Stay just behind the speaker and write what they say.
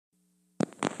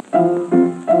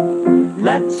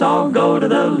Let's all go to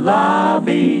the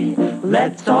lobby.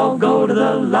 Let's all go to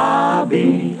the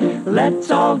lobby.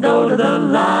 Let's all go to the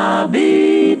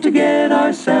lobby to get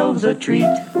ourselves a treat.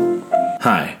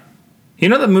 Hi. You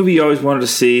know that movie you always wanted to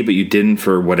see, but you didn't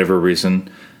for whatever reason?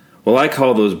 Well, I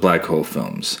call those black hole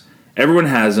films. Everyone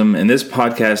has them, and this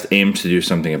podcast aims to do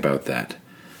something about that.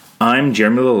 I'm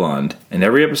Jeremy Lalonde, and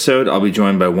every episode I'll be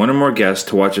joined by one or more guests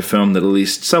to watch a film that at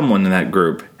least someone in that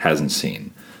group hasn't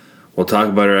seen. We'll talk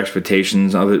about our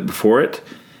expectations of it before it,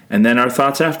 and then our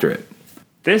thoughts after it.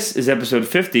 This is episode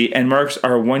 50 and marks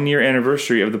our 1-year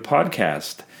anniversary of the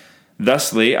podcast.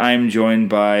 Thusly, I am joined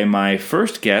by my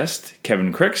first guest,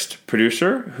 Kevin Krixt,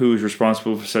 producer, who's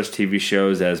responsible for such TV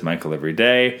shows as Michael Every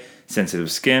Day, Sensitive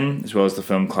Skin, as well as the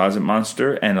film Closet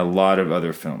Monster, and a lot of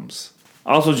other films.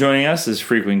 Also joining us is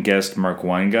frequent guest Mark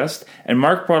Weingust, and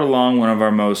Mark brought along one of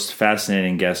our most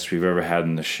fascinating guests we've ever had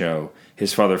on the show,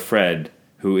 his father Fred,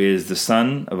 who is the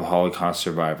son of a Holocaust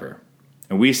survivor.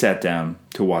 And we sat down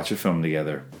to watch a film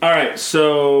together. All right,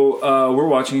 so we're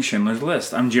watching Schindler's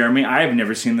List. I'm Jeremy. I have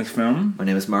never seen this film. My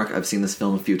name is Mark. I've seen this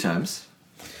film a few times.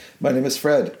 My name is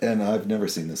Fred, and I've never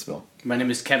seen this film. My name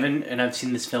is Kevin, and I've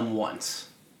seen this film once.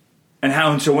 And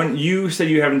how? So when you said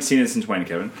you haven't seen it since when,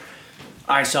 Kevin?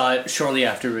 I saw it shortly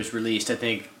after it was released. I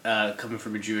think coming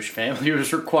from a Jewish family, it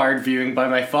was required viewing by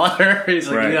my father. He's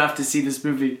like, Right. You have to see this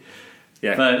movie.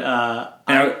 Yeah. But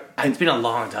it's been a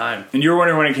long time. And you were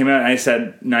wondering when it came out, and I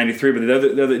said 93, but the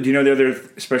other, do you know the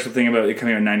other special thing about it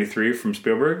coming out in 93 from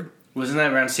Spielberg? Wasn't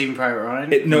that around Saving Private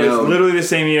Ryan? No, it's literally the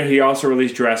same year he also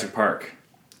released Jurassic Park.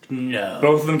 No.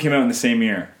 Both of them came out in the same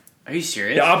year. Are you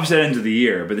serious? The opposite ends of the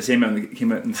year, but the same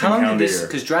came out in the same How long did calendar this... year.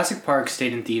 Because Jurassic Park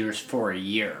stayed in theaters for a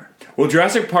year. Well,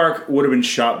 Jurassic Park would have been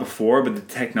shot before,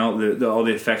 but all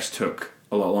the effects took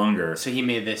a lot longer. So he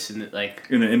made this in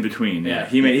In between, yeah.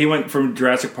 He went from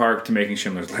Jurassic Park to making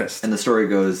Schindler's List. And the story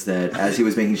goes that as he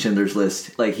was making Schindler's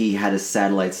List, like he had a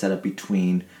satellite set up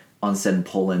between on-set in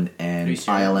Poland and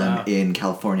ILM in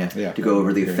California to go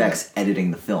over the effects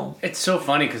editing the film. It's so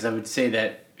funny because I would say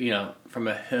that, from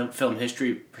a film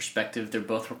history perspective, they're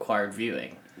both required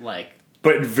viewing.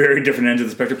 But very different ends of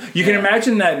the spectrum. You can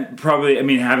imagine that probably,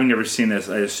 having never seen this,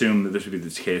 I assume that this would be the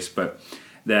case, but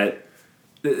that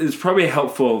it's probably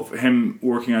helpful for him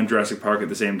working on Jurassic Park at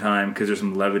the same time because there's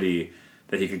some levity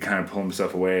that he could kind of pull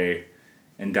himself away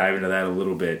and dive into that a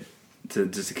little bit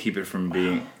just to keep it from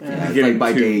being... like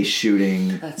by day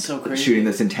shooting... That's so crazy. Shooting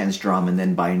this intense drama, and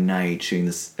then by night shooting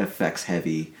this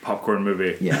effects-heavy... popcorn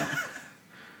movie. Yeah.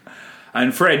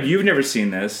 And Fred, you've never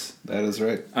seen this. That is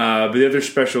right. But the other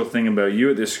special thing about you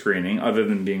at this screening, other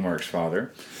than being Mark's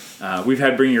father, we've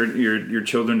had bring your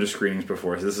children to screenings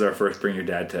before, so this is our first bring your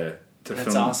dad to That's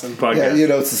film awesome. podcast.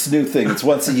 Yeah, it's this new thing. It's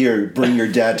once a year, bring your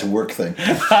dad to work thing.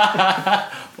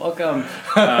 Welcome.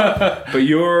 But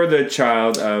you're the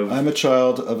child of... I'm a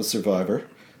child of a survivor.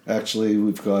 Actually,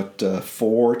 we've got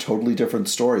 4 totally different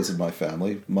stories in my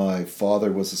family. My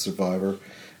father was a survivor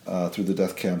through the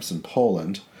death camps in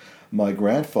Poland. My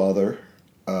grandfather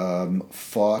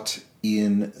fought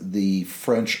in the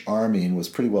French army and was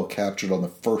pretty well captured on the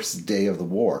first day of the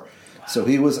war. Wow. So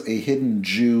he was a hidden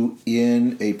Jew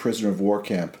in a prisoner of war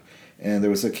camp. And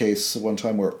there was a case one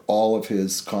time where all of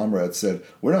his comrades said,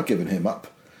 we're not giving him up,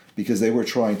 because they were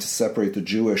trying to separate the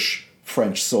Jewish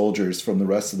French soldiers from the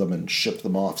rest of them and ship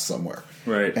them off somewhere.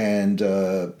 Right. And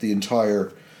the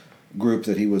entire group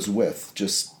that he was with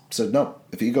just said, no,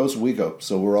 if he goes, we go.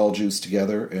 So we're all Jews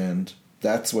together, and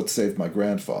that's what saved my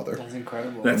grandfather. That's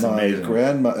incredible. That's amazing.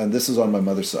 And this is on my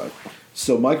mother's side.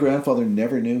 So my grandfather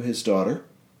never knew his daughter.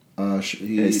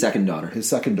 His second daughter. His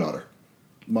second daughter,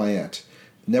 my aunt.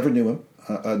 Never knew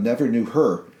him. Never knew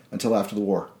her until after the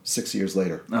war, 6 years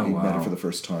later. Oh, he wow. met her for the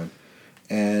first time.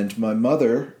 And my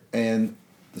mother and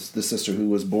the sister who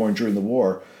was born during the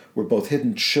war were both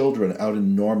hidden children out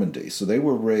in Normandy. So they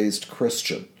were raised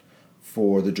Christian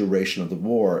for the duration of the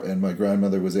war, and my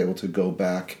grandmother was able to go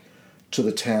back to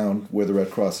the town where the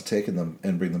Red Cross had taken them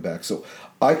and bring them back. So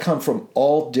I come from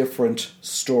all different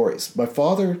stories. My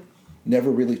father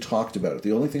never really talked about it.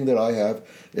 The only thing that I have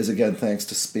is, again, thanks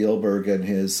to Spielberg and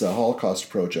his Holocaust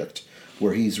project,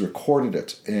 where he's recorded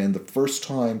it. And the first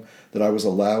time that I was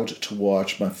allowed to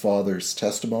watch my father's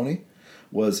testimony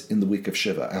was in the week of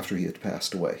Shiva, after he had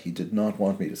passed away. He did not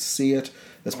want me to see it.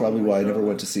 That's probably why I never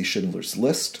went to see Schindler's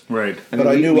List. Right. But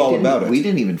I knew all about it. We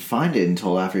didn't even find it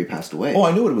until after he passed away. Oh,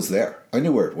 I knew it was there. I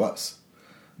knew where it was.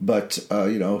 But,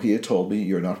 he had told me,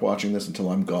 you're not watching this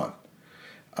until I'm gone.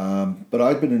 But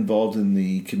I'd been involved in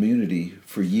the community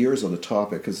for years on the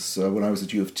topic, because when I was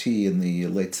at U of T in the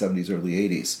late 70s, early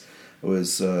 80s, I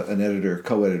was an editor,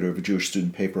 co-editor of a Jewish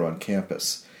student paper on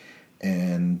campus.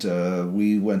 And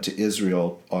we went to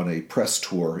Israel on a press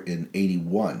tour in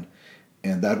 1981.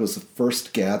 And that was the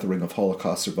first gathering of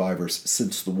Holocaust survivors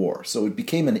since the war. So it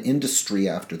became an industry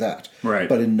after that. Right.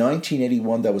 But in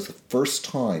 1981, that was the first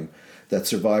time that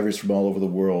survivors from all over the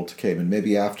world came. And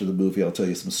maybe after the movie, I'll tell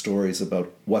you some stories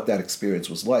about what that experience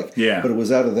was like. Yeah. But it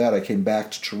was out of that I came back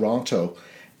to Toronto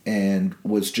and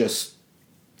was just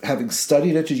having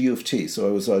studied at the U of T. So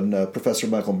I was on Professor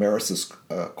Michael Maris's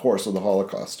course on the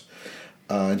Holocaust.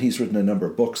 And he's written a number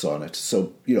of books on it.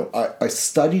 So, I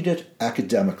studied it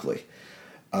academically.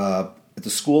 At the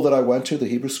school that I went to, the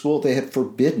Hebrew school, they had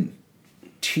forbidden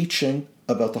teaching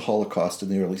about the Holocaust in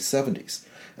the early 70s.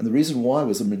 And the reason why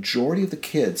was the majority of the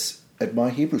kids at my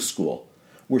Hebrew school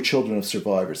were children of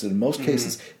survivors. And in most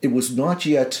cases, it was not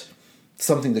yet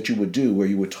something that you would do where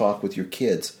you would talk with your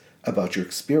kids about your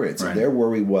experience. Right. And their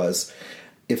worry was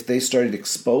if they started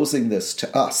exposing this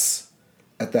to us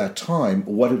at that time,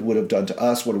 what it would have done to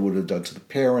us, what it would have done to the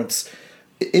parents.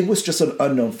 It was just an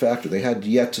unknown factor. They had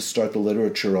yet to start the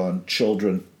literature on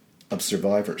children of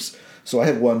survivors. So I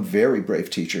had one very brave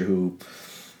teacher who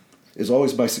is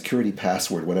always my security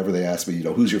password whenever they ask me,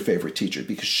 who's your favorite teacher?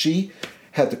 Because she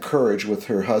had the courage with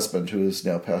her husband, who is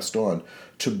now passed on,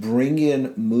 to bring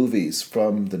in movies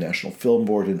from the National Film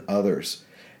Board and others.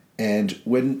 And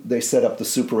when they set up the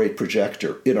Super 8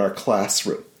 projector in our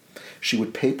classroom, she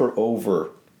would paper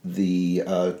over the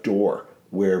door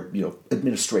where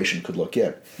administration could look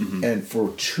in. Mm-hmm. And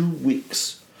for 2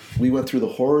 weeks, we went through the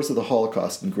horrors of the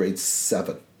Holocaust in grade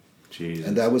 7. Jesus.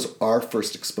 And that was our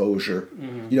first exposure,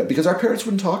 because our parents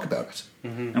wouldn't talk about it.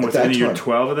 Mm-hmm. And within you're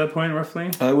 12 at that point,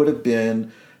 roughly? I would have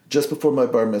been just before my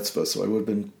bar mitzvah, so I would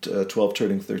have been 12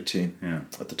 turning 13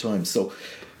 at the time. So,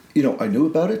 I knew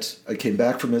about it. I came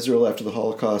back from Israel after the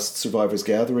Holocaust Survivors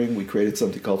Gathering. We created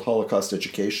something called Holocaust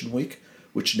Education Week,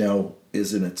 which now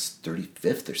is in its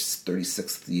 35th or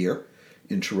 36th year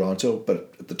in Toronto.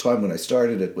 But at the time when I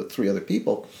started it with 3 other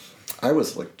people, I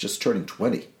was just turning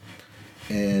 20.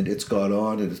 And it's gone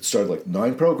on, and it started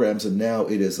 9 programs, and now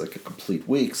it is a complete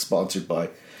week sponsored by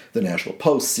the National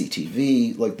Post,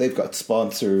 CTV. They've got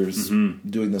sponsors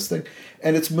doing this thing.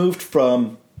 And it's moved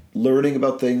from learning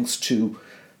about things to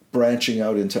branching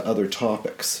out into other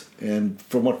topics. And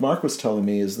from what Mark was telling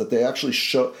me is that they actually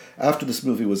show, after this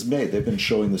movie was made, they've been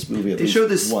showing this movie They show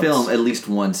this film at least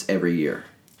once every year.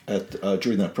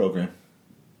 During that program.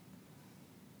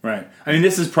 Right. I mean,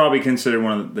 this is probably considered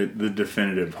one of the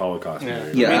definitive Holocaust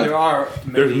movies. Yeah. I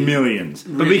mean, there's millions.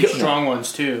 Really strong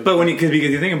ones, too. But because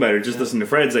you think about it, just listen to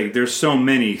Fred's, there's so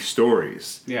many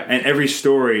stories. Yeah. And every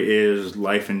story is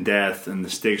life and death, and the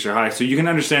stakes are high. So you can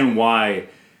understand why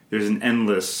there's an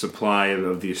endless supply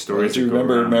of these stories. Do you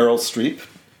remember Meryl Streep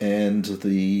and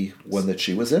the one that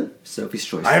she was in? Sophie's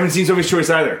Choice. I haven't seen Sophie's Choice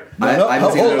either.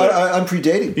 I'm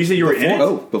predating. You said you were in it?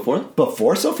 Oh, before?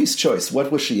 Before Sophie's Choice.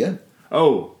 What was she in?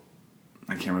 Oh,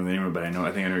 I can't remember the name of it, but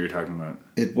I think I know what you're talking about.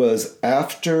 It was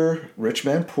after Rich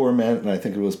Man, Poor Man, and I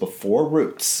think it was before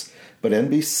Roots. But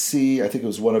NBC, I think it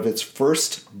was one of its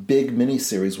first big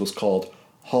miniseries, was called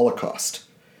Holocaust.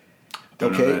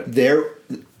 Don't know that.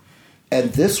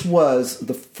 And this was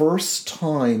the first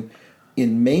time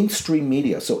in mainstream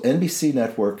media, so NBC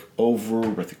Network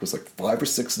over, I think it was 5 or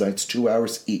 6 nights, 2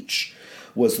 hours each,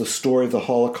 was the story of the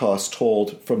Holocaust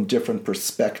told from different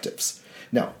perspectives.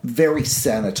 Now, very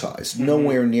sanitized,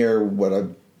 nowhere near what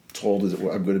I'm told is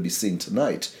what I'm going to be seeing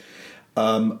tonight.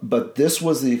 But this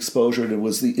was the exposure, and it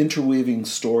was the interweaving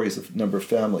stories of a number of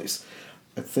families.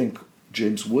 I think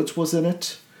James Woods was in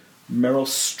it, Meryl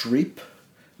Streep,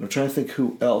 and I'm trying to think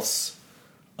who else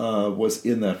was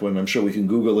in that one. I'm sure we can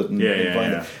Google it and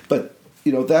find it. But,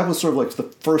 that was sort of the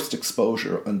first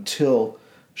exposure until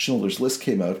Schindler's List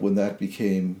came out, when that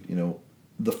became,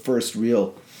 the first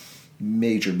real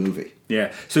major movie.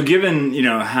 Yeah. So given,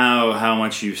 how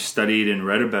much you've studied and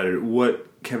read about it,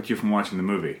 what kept you from watching the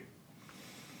movie?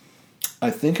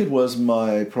 I think it was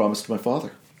my promise to my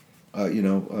father.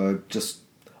 Just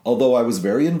although I was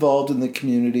very involved in the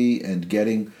community and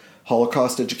getting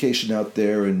Holocaust education out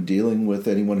there and dealing with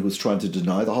anyone who was trying to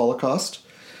deny the Holocaust,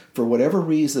 for whatever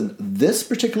reason, this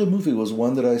particular movie was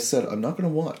one that I said, I'm not going to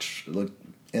watch.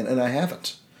 And I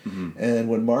haven't. Mm-hmm. And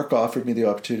when Mark offered me the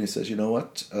opportunity, he says, you know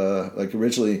what?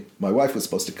 Originally, my wife was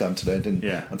supposed to come tonight, and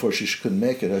unfortunately she couldn't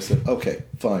make it. I said, okay,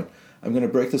 fine. I'm going to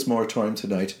break this moratorium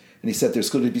tonight. And he said,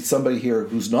 there's going to be somebody here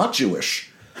who's not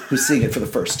Jewish who's seeing it for the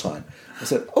first time. I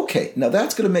said, okay, now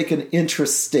that's going to make an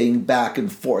interesting back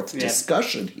and forth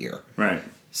discussion here. Right.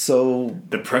 So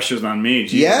the pressure's on me.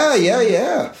 Jesus. Yeah.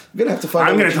 I'm going to have to find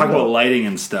out. I'm going to talk about lighting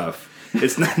and stuff.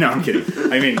 It's not. No, I'm kidding.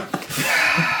 I mean,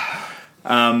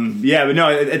 Yeah, but no,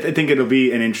 I think it'll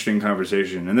be an interesting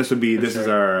conversation, and this is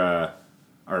our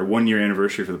 1 year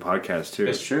anniversary for the podcast too.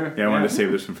 That's true. Yeah, I wanted to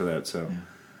save this one for that. So,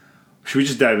 should we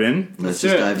just dive in? Let's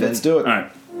just dive in. Let's do it. All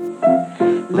right.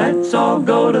 Let's all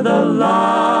go to the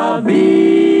lobby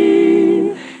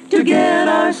to get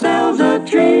ourselves a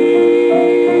treat.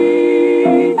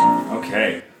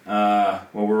 Okay. Well,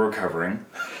 we're recovering.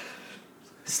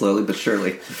 Slowly but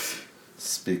surely.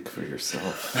 Speak for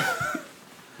yourself.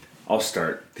 I'll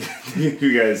start. Give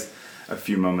you guys a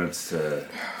few moments to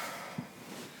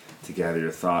gather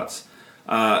your thoughts.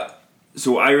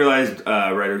 So I realized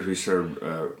right as we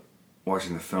started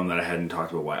watching the film that I hadn't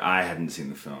talked about why I hadn't seen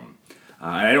the film. And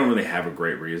I don't really have a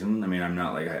great reason. I mean, I'm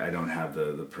not like, I don't have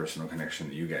the personal connection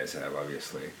that you guys have,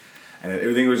 obviously. And I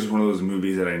think it was just one of those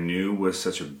movies that I knew was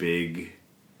such a big,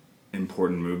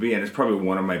 important movie. And it's probably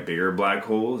one of my bigger black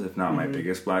holes, if not my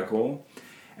biggest black hole.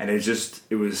 And I knew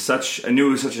it was such an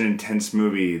intense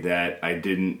movie that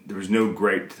there was no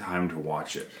great time to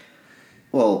watch it.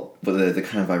 Well, but the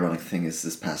kind of ironic thing is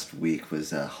this past week was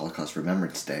Holocaust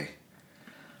Remembrance Day.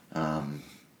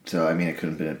 So I mean, it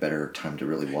couldn't have been a better time to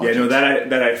really watch. Yeah, no, it.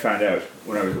 that I found out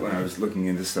when I was looking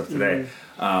into stuff today.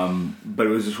 But it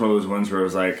was just one of those ones where I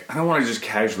was like, I don't want to just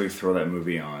casually throw that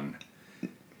movie on.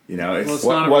 You know, it's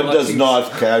not one does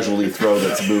not casually throw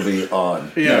this movie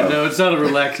on. Yeah, no, it's not a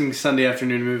relaxing Sunday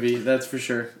afternoon movie. That's for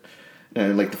sure.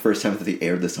 And like the first time that they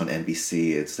aired this on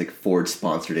NBC, it's like Ford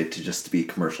sponsored it to just be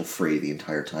commercial free the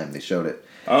entire time they showed it.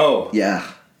 Oh, yeah.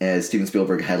 And Steven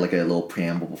Spielberg had like a little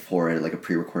preamble before it, like a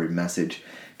pre-recorded message,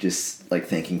 just like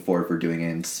thanking Ford for doing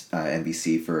it,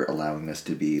 NBC for allowing this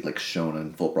to be like shown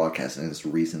on full broadcast, and it's the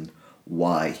reason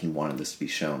why he wanted this to be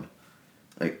shown,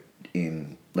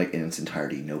 in its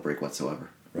entirety, no break whatsoever.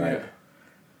 right.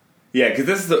 Yeah,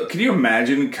 because can you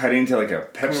imagine cutting to like a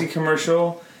Pepsi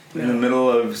commercial in the middle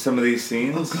of some of these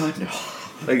scenes? Oh God, no!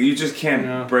 Like you just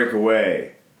can't break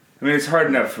away. I mean, it's hard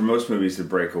enough for most movies to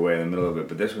break away in the middle of it,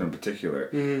 but this one in particular,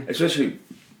 especially,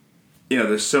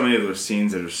 there's so many of those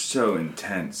scenes that are so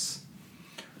intense,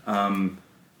 and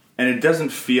it doesn't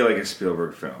feel like a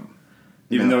Spielberg film,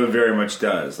 even though it very much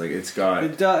does. Like it's got.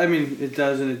 It does. I mean, it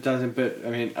does and it doesn't. But I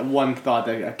mean, one thought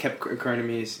that kept occurring to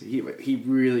me is he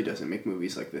really doesn't make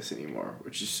movies like this anymore,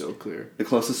 which is so clear. The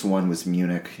closest one was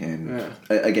Munich, and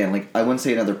again, like I wouldn't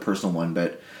say another personal one,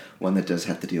 but one that does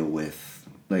have to deal with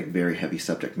like very heavy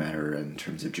subject matter in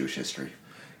terms of Jewish history.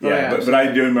 Yeah, but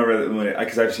I do remember that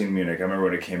because I've seen Munich. I remember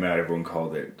when it came out, everyone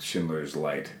called it Schindler's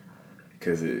Light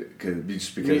because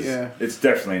it's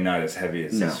definitely not as heavy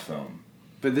as this film.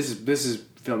 But this is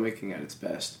filmmaking at its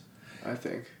best, I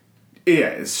think. Yeah,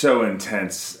 it's so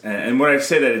intense, and when I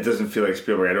say that it doesn't feel like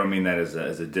Spielberg, I don't mean that as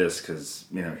a diss because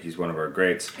he's one of our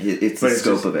greats. It's the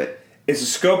scope of it. It's the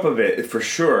scope of it for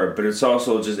sure, but it's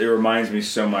also it reminds me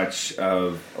so much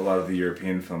of a lot of the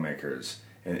European filmmakers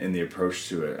in the approach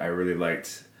to it. I really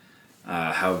liked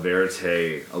how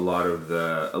verite a lot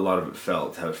of it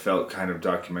felt. How it felt kind of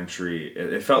documentary.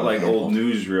 It felt like old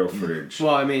newsreel footage.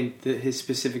 Well, I mean, his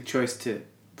specific choice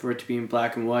for it to be in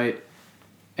black and white,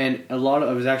 and I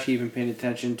was actually even paying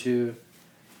attention to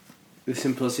the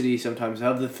simplicity sometimes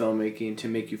of the filmmaking to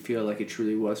make you feel like it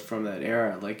truly was from that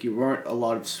era. Like you weren't a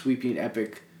lot of sweeping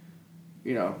epic,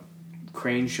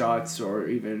 crane shots or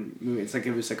even it's like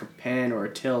it was like a pan or a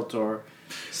tilt or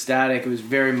static. It was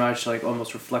very much like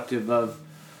almost reflective of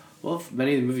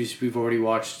many of the movies we've already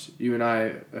watched, you and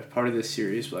I, as part of this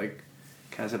series, like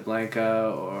Casablanca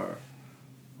or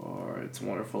It's a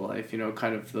Wonderful Life,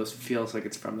 kind of those feels like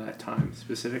it's from that time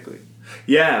specifically.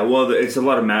 Yeah, well, it's a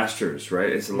lot of masters, right?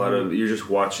 It's a lot of, you're just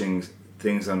watching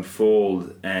things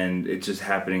unfold and it's just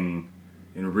happening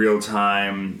in real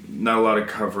time, not a lot of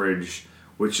coverage,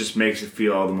 which just makes it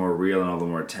feel all the more real and all the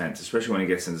more tense, especially when it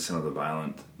gets into some of the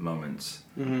violent moments.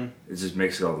 Mm-hmm. It just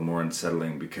makes it all the more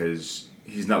unsettling because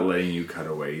he's not letting you cut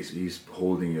away, he's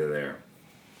holding you there.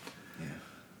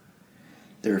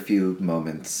 There are a few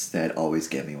moments that always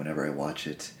get me whenever I watch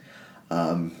it.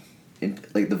 The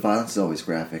violence is always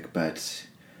graphic, but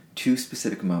two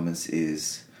specific moments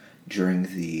is during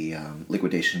the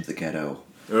liquidation of the ghetto.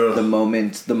 Ugh. The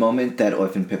moment that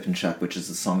Eufen Pippenchuk, which is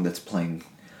the song that's playing,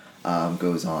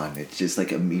 goes on, it just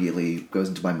like immediately goes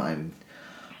into my mind.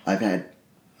 I've had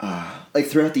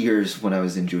throughout the years when I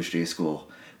was in Jewish day school,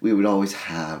 we would always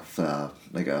have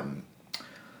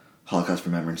Holocaust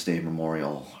Remembrance Day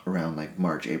memorial around like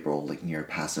March, April, like near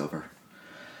Passover.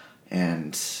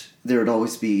 And there would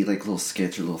always be like little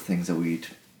skits or little things that we'd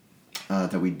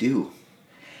do.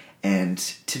 And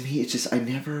to me, it's just, I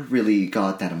never really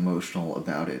got that emotional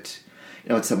about it.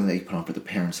 It's something that you put on for the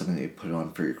parents, something that you put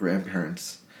on for your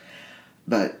grandparents.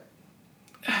 But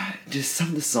just some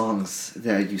of the songs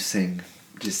that you sing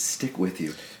just stick with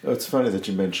you. It's funny that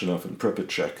you mention Offen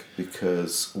Pripyat,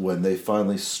 because when they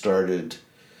finally started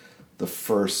the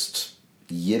first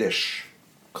Yiddish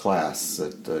class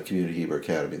at Community Hebrew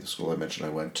Academy, the school I mentioned I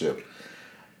went to,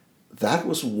 that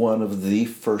was one of the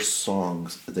first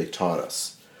songs they taught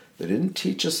us. They didn't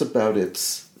teach us about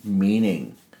its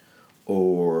meaning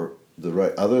or the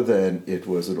right, other than it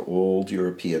was an old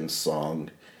European song.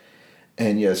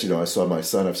 And yes, I saw my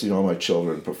son, I've seen all my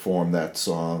children perform that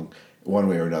song one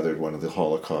way or another at one of the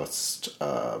Holocaust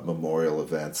memorial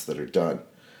events that are done.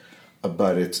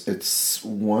 But it's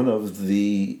one of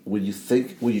the, when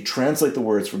you translate the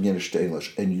words from Yiddish to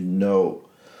English and you know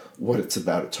what it's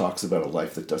about, it talks about a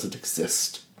life that doesn't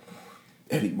exist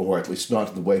anymore, at least not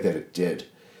in the way that it did,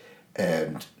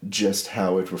 and just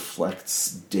how it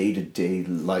reflects day-to-day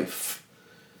life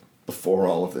before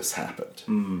all of this happened.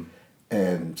 Mm.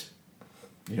 And,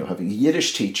 having a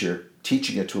Yiddish teacher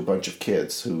teaching it to a bunch of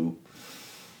kids who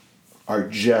are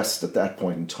just at that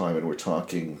point in time, and we're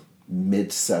talking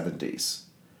mid-70s,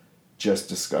 just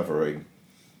discovering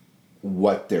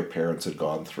what their parents had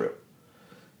gone through.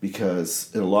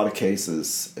 Because in a lot of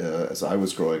cases, as I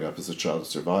was growing up as a child of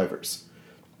survivors,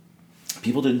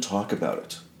 people didn't talk about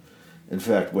it. In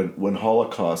fact, when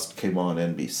Holocaust came on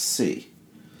NBC,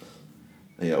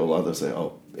 a lot of them say,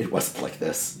 "Oh, it wasn't like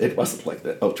this. It wasn't like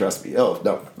that. Oh, trust me. Oh,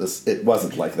 no, it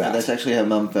wasn't like that." And that's actually how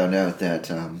Mom found out that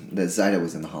Zaida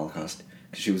was in the Holocaust,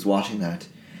 because she was watching that,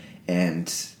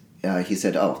 and he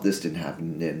said, "Oh, this didn't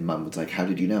happen." And Mom was like, "How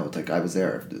did you know?" It's like, "I was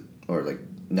there," or like,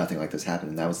 "Nothing like this happened."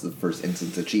 And that was the first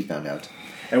instance that she found out.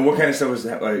 And what kind of stuff was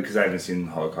that? Because I haven't seen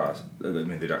Holocaust. The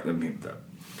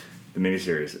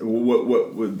miniseries.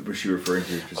 What was she referring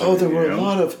to? Oh, there were a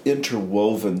lot of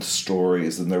interwoven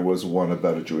stories, and there was one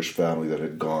about a Jewish family that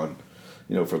had gone,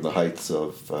 from the heights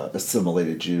of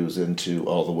assimilated Jews into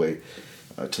all the way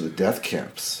to the death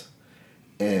camps.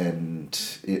 And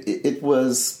it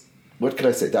was, what can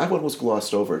I say? That one was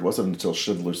glossed over. It wasn't until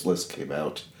Schindler's List came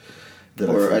out that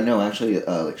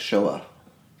like Shoah.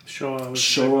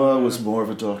 Shoah was more of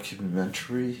a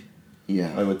documentary.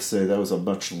 Yeah. I would say that was a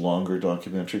much longer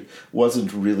documentary.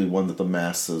 Wasn't really one that the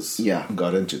masses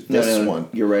got into. This one.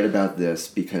 You're right about this,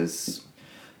 because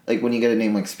like when you get a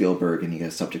name like Spielberg and you get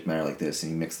a subject matter like this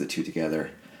and you mix the two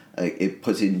together, it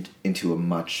puts it into a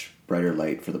much brighter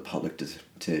light for the public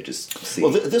to just see.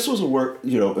 Well, this was a work,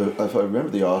 if I remember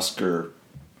the Oscar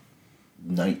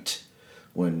night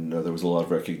when there was a lot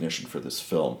of recognition for this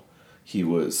film, he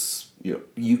was,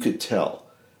 you could tell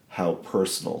how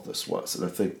personal this was. And I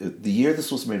think the year this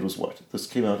was made was what? This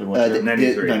came out in what year?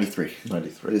 93.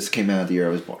 93. This came out the year I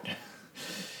was born.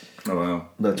 Oh, wow.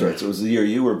 That's right. So it was the year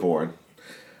you were born.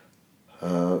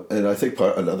 And I think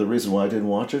another reason why I didn't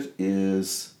watch it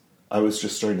is I was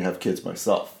just starting to have kids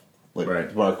myself.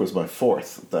 Right. Mark was my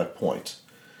fourth at that point.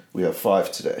 We have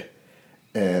 5 today.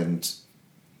 And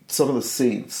some of the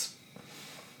scenes,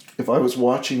 if I was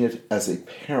watching it as a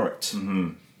parent... Mm-hmm.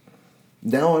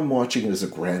 Now I'm watching it as a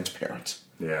grandparent.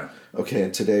 Yeah. Okay,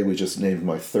 and today we just named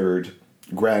my 3rd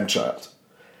grandchild.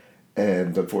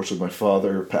 And unfortunately my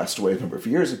father passed away a number of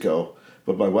years ago,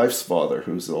 but my wife's father,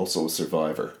 who's also a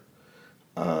survivor,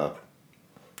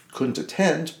 couldn't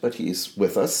attend, but he's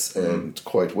with us and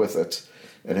quite with it,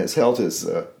 and has held his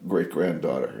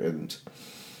great-granddaughter. And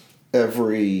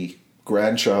every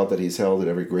grandchild that he's held and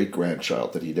every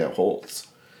great-grandchild that he now holds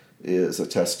is a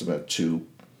testament to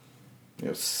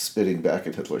spitting back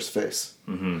at Hitler's face.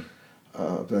 Mm-hmm.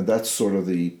 And that's sort of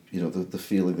the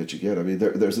feeling that you get. I mean,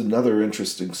 there's another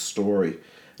interesting story,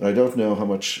 and I don't know how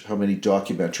many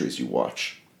documentaries you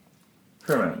watch.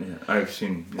 Correct. Yeah, I've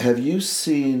seen. Yeah. Have you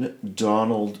seen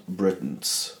Donald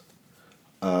Britton's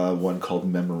one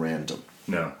called Memorandum?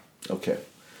 No. Okay.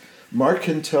 Mark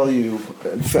can tell you.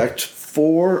 In fact,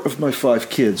 4 of my 5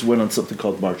 kids went on something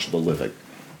called March of the Living.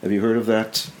 Have you heard of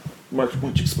that? Mark, why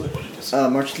don't you explain what it is?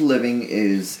 March of the Living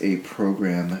is a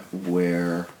program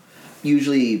where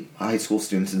usually high school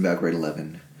students in about grade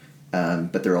 11,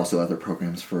 but there are also other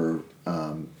programs for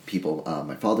people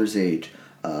my father's age,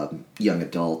 young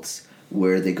adults,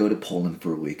 where they go to Poland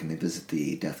for a week and they visit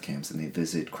the death camps and they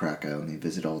visit Krakow and they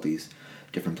visit all these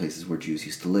different places where Jews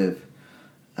used to live.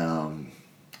 And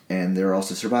there are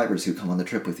also survivors who come on the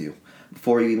trip with you.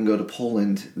 Before you even go to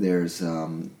Poland, there's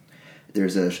a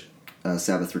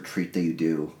Sabbath retreat that you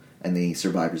do, and the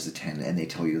survivors attend, and they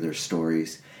tell you their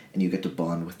stories, and you get to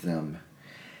bond with them.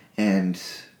 And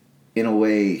in a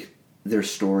way, their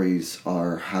stories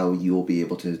are how you will be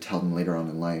able to tell them later on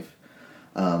in life.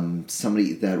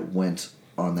 Somebody that went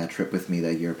on that trip with me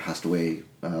that year passed away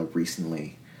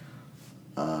recently,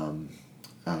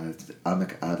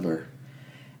 Amek Adler,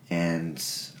 And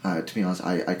to be honest,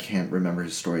 I can't remember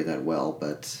his story that well,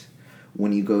 but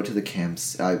when you go to the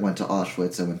camps, I went to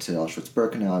Auschwitz, I went to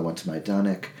Auschwitz-Birkenau, I went to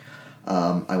Majdanek,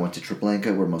 I went to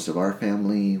Treblinka, where most of our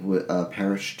family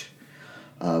perished,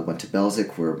 went to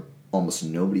Belzec, where almost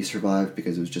nobody survived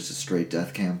because it was just a straight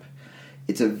death camp.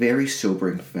 It's a very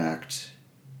sobering fact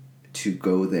to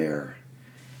go there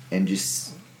and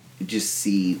just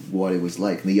see what it was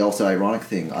like. And the also ironic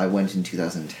thing, I went in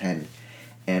 2010,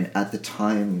 and at the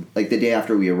time, like the day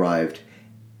after we arrived,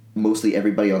 mostly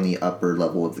everybody on the upper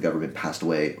level of the government passed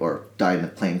away or died in a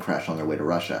plane crash on their way to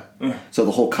Russia. So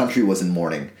the whole country was in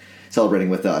mourning, celebrating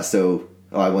with us. So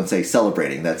I wouldn't say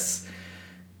celebrating, that's...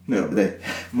 No,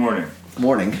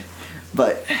 mourning.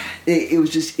 But it was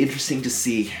just interesting to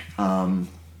see.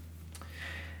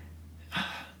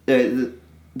 The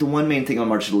one main thing on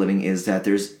March of the Living is that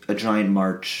there's a giant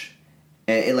march.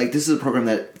 And like, this is a program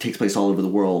that takes place all over the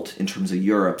world in terms of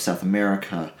Europe, South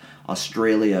America,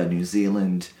 Australia, New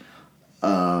Zealand.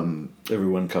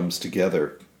 Everyone comes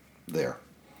together there.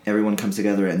 Everyone comes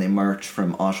together and they march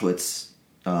from Auschwitz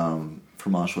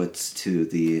to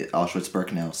the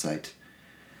Auschwitz-Birkenau site.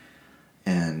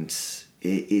 And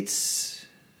I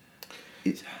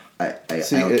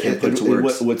can't put it to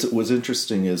words. What's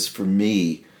interesting is, for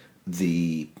me,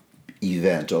 the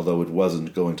event, although it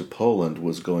wasn't going to Poland,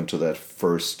 was going to that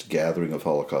first gathering of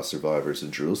Holocaust survivors in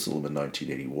Jerusalem in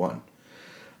 1981.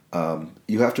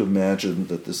 You have to imagine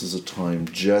that this is a time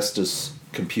just as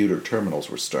computer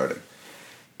terminals were starting.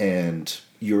 And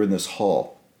you're in this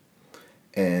hall,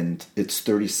 and it's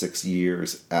 36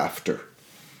 years after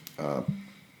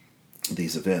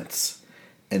these events,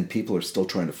 and people are still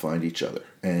trying to find each other.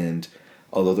 And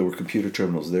although there were computer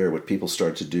terminals there, what people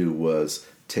started to do was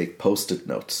take Post-it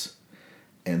notes,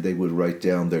 and they would write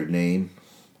down their name,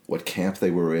 what camp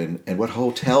they were in, and what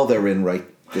hotel they're in right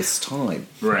this time.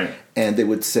 Right. And they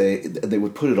would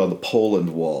put it on the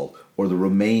Poland wall or the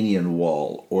Romanian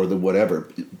wall or the whatever,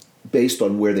 based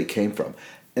on where they came from.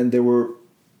 And there were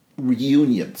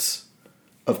reunions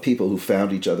of people who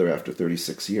found each other after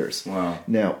 36 years. Wow.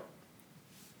 Now,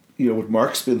 what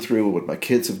Mark's been through, what my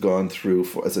kids have gone through,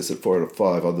 as I said, 4 out of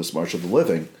 5 on this March of the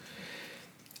Living,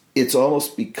 it's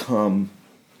almost become,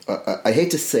 I hate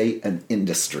to say an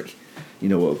industry.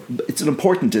 It's an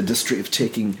important industry of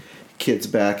taking kids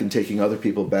back and taking other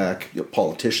people back.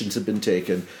 Politicians have been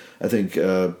taken. I think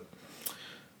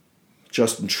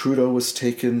Justin Trudeau was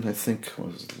taken, I think,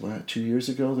 what was it, 2 years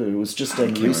ago? It was just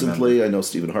done recently. Remember. I know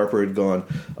Stephen Harper had gone.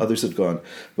 Others had gone.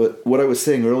 But what I was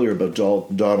saying earlier about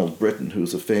Donald Britton,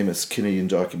 who's a famous Canadian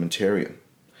documentarian,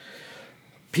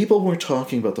 people weren't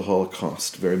talking about the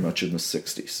Holocaust very much in the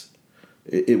 60s.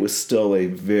 It was still a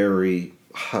very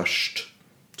hushed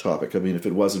topic. I mean, if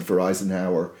it wasn't for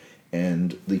Eisenhower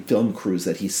and the film crews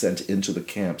that he sent into the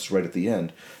camps right at the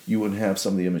end, you wouldn't have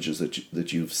some of the images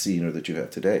that you've seen or that you have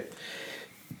today.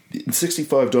 In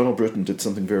 1965, Donald Britton did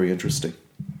something very interesting.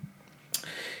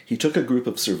 He took a group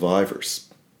of survivors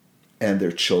and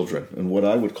their children, and what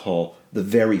I would call the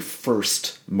very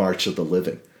first March of the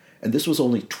Living. And this was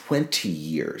only 20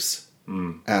 years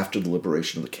after the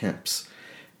liberation of the camps.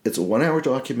 It's a 1-hour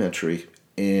documentary,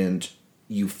 and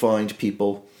you find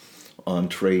people on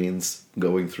trains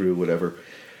going through whatever.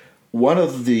 One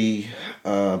of the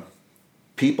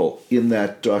people in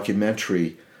that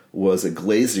documentary was a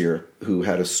glazier who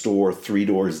had a store 3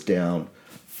 doors down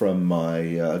from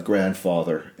my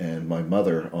grandfather and my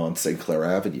mother on St. Clair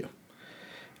Avenue.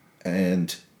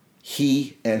 And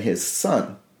he and his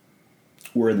son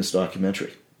were in this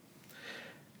documentary.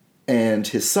 And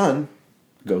his son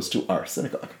goes to our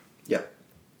synagogue. Yeah.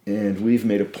 And we've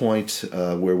made a point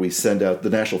where we send out, the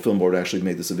National Film Board actually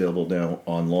made this available now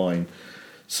online.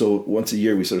 So once a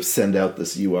year we sort of send out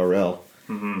this URL.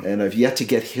 Mm-hmm. And I've yet to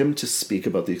get him to speak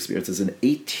about the experience as an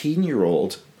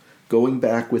 18-year-old going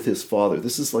back with his father.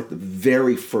 This is like the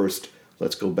very first,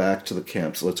 let's go back to the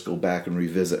camps, let's go back and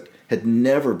revisit. Had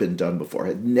never been done before,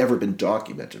 had never been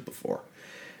documented before.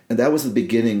 And that was the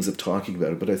beginnings of talking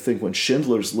about it. But I think when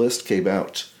Schindler's List came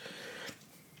out,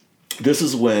 this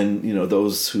is when,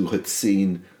 those who had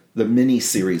seen the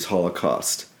mini-series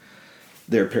Holocaust,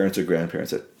 their parents or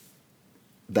grandparents said,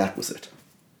 that was it.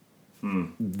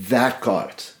 That got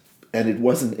it. And it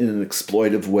wasn't in an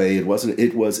exploitive way. It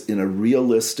was in a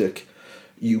realistic,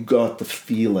 you got the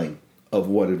feeling of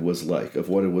what it was like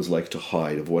to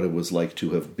hide, of what it was like to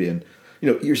have been,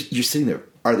 you're sitting there.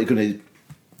 Are they going to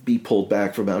be pulled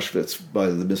back from Auschwitz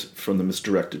from the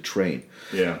misdirected train?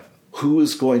 Yeah. Who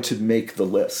is going to make the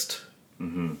list?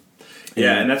 Mm-hmm.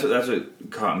 Yeah, and that's what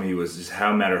caught me, was just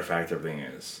how matter of fact everything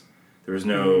is. There was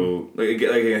no like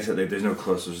I said, there's no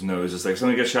close. There's no. It's just like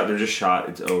something gets shot. They're just shot.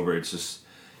 It's over. It's just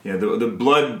the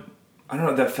blood. I don't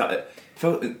know. That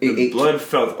the blood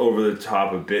felt over the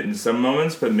top a bit in some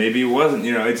moments, but maybe it wasn't.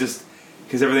 It just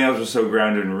because everything else was so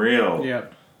grounded and real. Yeah.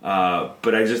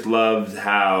 But I just loved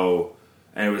how,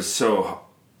 and it was so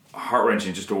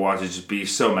heart-wrenching just to watch it just be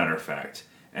so matter of fact,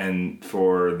 and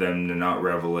for them to not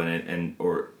revel in it, and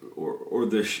or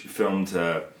the film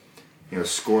to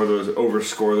overscore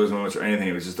those moments or anything.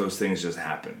 It was just those things just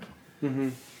happened. Mm-hmm.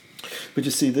 But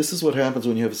you see, this is what happens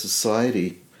when you have a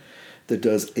society that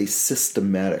does a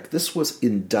systematic. This was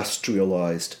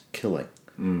industrialized killing.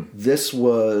 This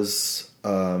was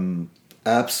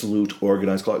absolute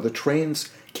organized. The trains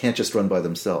can't just run by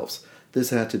themselves. This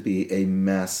had to be a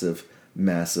massive,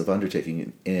 massive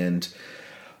undertaking. And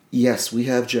yes, we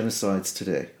have genocides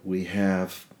today. We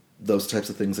have those types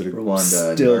of things that are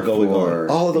Rwanda, still going Darfur, on.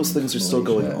 All of those things are still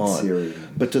going on. Syria.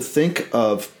 But to think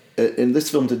of, and this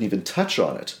film didn't even touch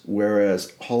on it,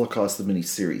 whereas Holocaust, the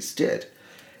miniseries, did.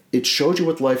 It showed you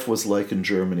what life was like in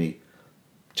Germany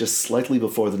just slightly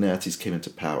before the Nazis came into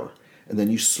power. And then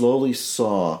you slowly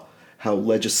saw how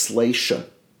legislation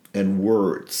and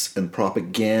words and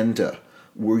propaganda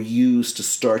were used to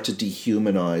start to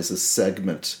dehumanize a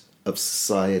segment of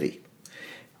society.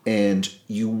 And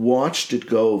you watched it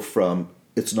go from,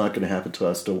 it's not going to happen to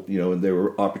us, to, and there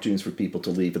were opportunities for people to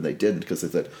leave, and they didn't because they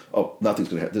said, oh, nothing's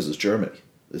going to happen. This is Germany.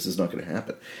 This is not going to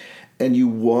happen. And you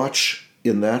watch,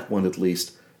 in that one at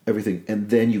least, everything, and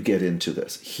then you get into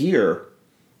this. Here,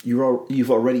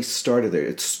 you've already started there.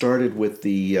 It started with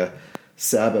the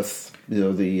Sabbath,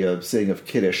 the saying of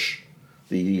Kiddush,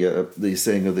 the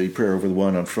saying of the prayer over the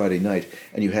wine on Friday night,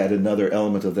 and you had another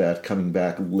element of that coming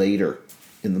back later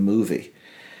in the movie.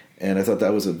 And I thought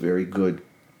that was a very good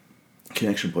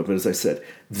connection point. But as I said,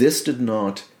 this did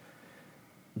not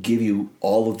give you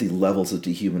all of the levels of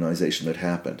dehumanization that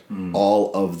happened,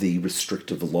 all of the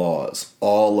restrictive laws,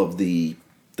 all of the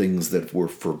things that were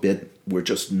forbidden were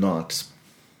just not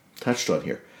touched on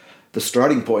here. The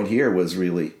starting point here was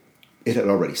really, it had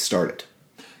already started.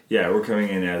 Yeah, we're coming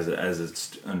in as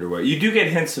it's underway. You do get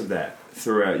hints of that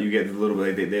throughout. You get a little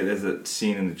bit. There's a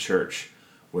scene in the church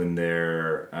when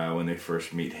they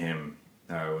first meet him,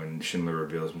 when Schindler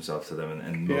reveals himself to them,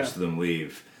 and most of them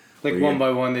leave. Like one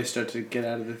by one, they start to get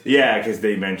out of the theater. Yeah, because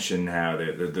they mention how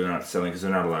they're not selling because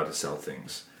they're not allowed to sell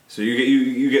things. So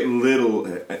you get little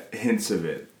hints of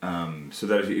it. So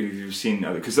that if you've seen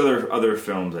other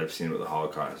films I've seen about the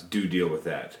Holocaust do deal with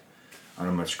that on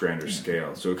a much grander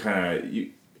scale. So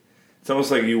it's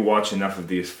almost like you watch enough of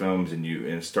these films and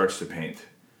it starts to paint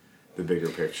the bigger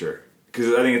picture.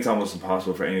 Because I think it's almost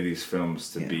impossible for any of these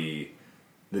films to be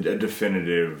a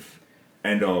definitive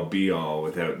end-all, be-all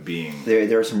without being...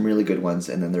 There are some really good ones,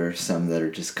 and then there are some that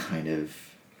are just kind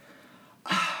of...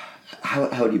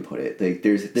 How do you put it? Like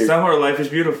there's some are Life is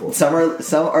Beautiful. Some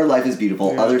are Life is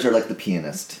Beautiful. Yeah. Others are like The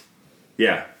Pianist.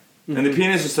 Yeah. Mm-hmm. And The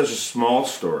Pianist is such a small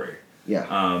story.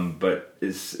 Yeah. But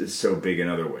is so big in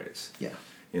other ways. Yeah.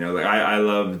 Like I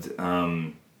loved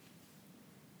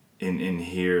in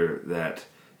here that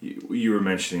you were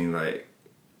mentioning, like,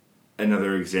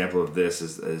 another example of this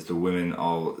is the women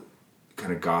all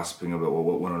kind of gossiping about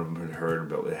what one of them had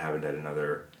heard about they haven't had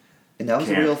another. And that was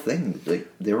a real thing. Like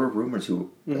there were rumors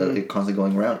constantly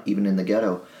going around, even in the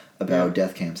ghetto, about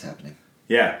death camps happening.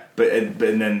 Yeah, but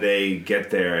then they get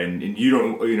there, and you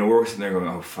don't. We're sitting there going,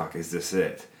 "Oh fuck, is this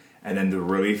it?" And then the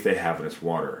relief they have when it's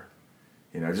water.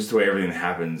 Just the way everything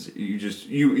happens,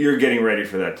 you're getting ready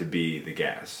for that to be the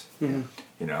gas. Mm-hmm.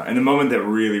 And the moment that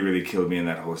really, really killed me in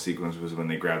that whole sequence was when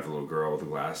they grabbed the little girl with the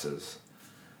glasses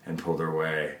and pulled her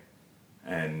away,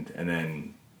 and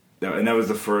that was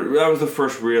the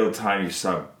first real time you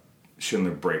saw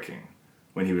Schindler breaking,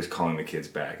 when he was calling the kids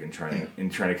back and trying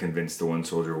to convince the one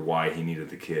soldier why he needed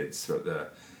the kids, so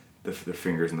the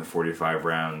fingers and the 45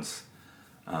 rounds.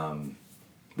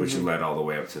 Which led all the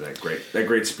way up to that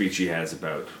great speech he has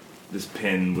about this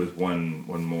pin with one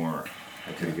more.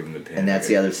 I could have given the pin. And that's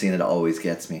the other scene that always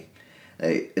gets me.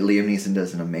 Liam Neeson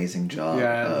does an amazing job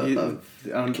of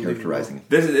characterizing.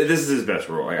 This is his best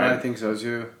role. I think so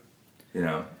too.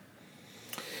 I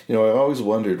always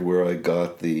wondered where I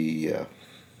got the.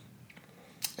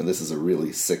 And this is a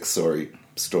really sick, sorry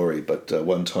story, but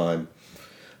one time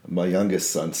my youngest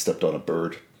son stepped on a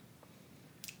bird,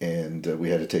 and we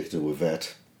had to take it to a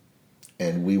vet.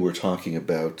 And we were talking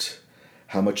about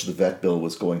how much the vet bill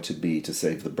was going to be to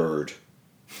save the bird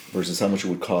versus how much it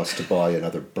would cost to buy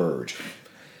another bird.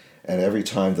 And every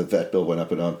time the vet bill went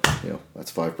up and up,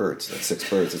 that's 5 birds, that's 6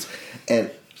 birds.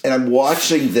 And I'm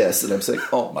watching this and I'm saying,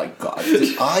 oh my God,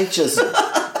 did I just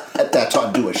at that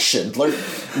time do a Schindler?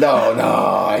 No,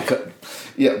 I couldn't.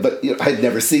 Yeah, but I'd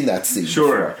never seen that scene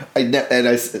Sure.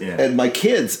 before. And my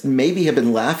kids maybe have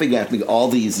been laughing at me all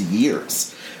these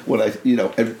years when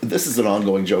and this is an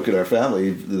ongoing joke in our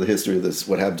family, the history of this,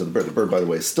 what happened to the bird. The bird, by the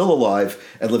way, is still alive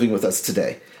and living with us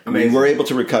today. Amazing. We were able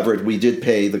to recover it. We did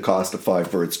pay the cost of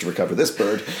 5 birds to recover this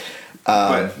bird.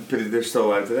 But they're still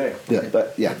alive today. Yeah,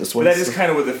 but this one. But that is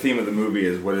kind of what the theme of the movie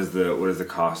is. What is the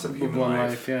cost of human One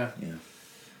life? yeah.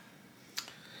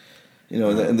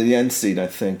 In the end scene, I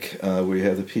think where you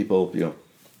have the people,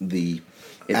 the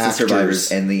It's actors, the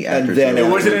survivors and the actors. then It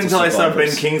wasn't afterwards until the I saw Ben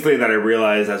survivors. Kingsley that I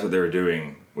realized that's what they were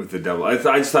doing with the devil. I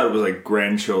just thought it was like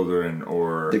grandchildren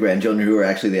or... The grandchildren who were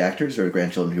actually the actors, or the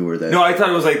grandchildren who were the... No, I thought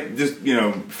it was like just,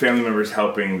 family members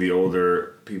helping the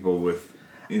older people with,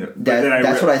 but then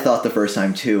That's what I thought the first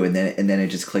time too, and then it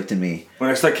just clicked in me. When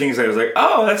I saw Kingsley, I was like,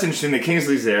 oh, that's interesting that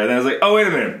Kingsley's there. And then I was like, oh, wait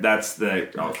a minute,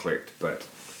 it all clicked, but...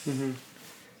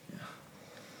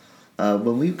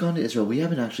 When we've gone to Israel, we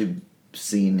haven't actually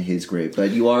seen his grave, but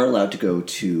you are allowed to go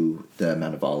to the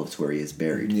Mount of Olives where he is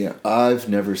buried. Yeah, I've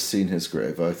never seen his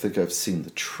grave. I think I've seen the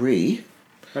tree.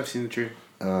 I've seen the tree.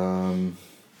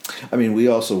 We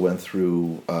also went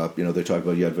through, they talk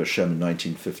about Yad Vashem in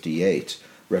 1958,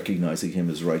 recognizing him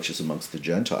as righteous amongst the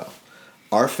Gentile.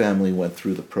 Our family went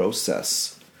through the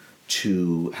process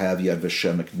to have Yad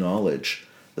Vashem acknowledge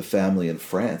the family in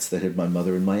France that had my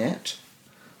mother and my aunt.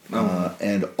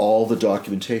 And all the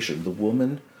documentation. The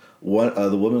woman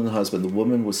and the husband, the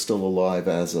woman was still alive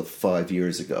as of 5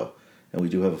 years ago. And we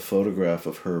do have a photograph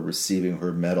of her receiving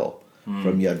her medal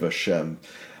from Yad Vashem.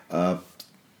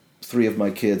 3 of my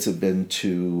kids have been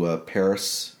to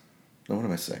Paris. No, what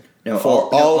am I saying? No,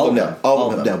 all of them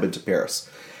all have now been to Paris.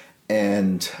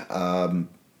 And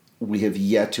we have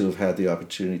yet to have had the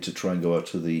opportunity to try and go out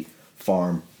to the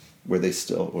farm where they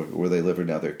live, or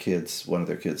now one of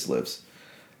their kids lives.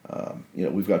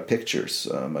 We've got pictures.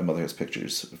 My mother has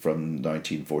pictures from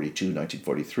 1942,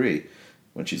 1943,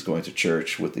 when she's going to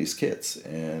church with these kids.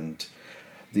 And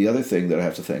the other thing that I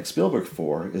have to thank Spielberg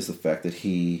for is the fact that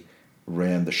he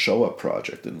ran the Shoah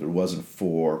Project, and it wasn't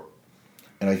for...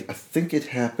 And I think it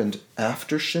happened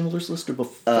after Schindler's List or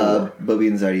before? Bobby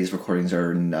Anxiety's recordings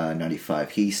are in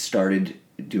 95. He started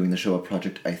doing the Shoah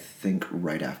Project, I think,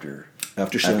 right after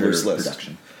Schindler's List.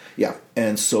 Production. Yeah,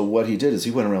 and so what he did is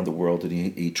he went around the world and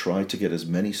he tried to get as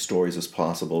many stories as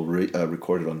possible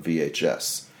recorded on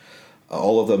VHS.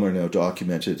 All of them are now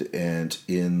documented, and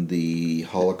in the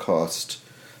Holocaust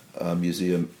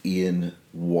Museum in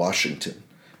Washington.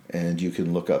 And you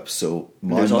can look up. So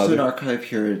there's also an archive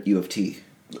here at U of T.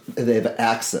 They have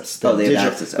access. They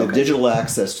have access. They have digital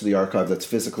access to the archive that's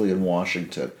physically in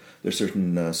Washington. There's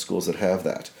certain schools that have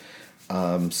that.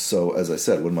 So, as I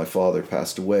said, when my father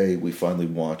passed away, we finally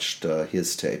watched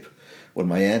his tape. When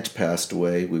my aunt passed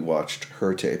away, we watched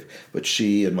her tape. But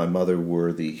she and my mother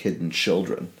were the hidden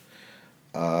children.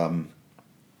 So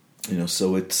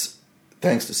it's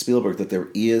thanks to Spielberg that there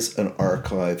is an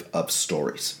archive of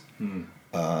stories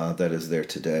that is there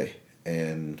today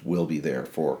and will be there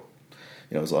for,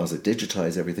 as long as they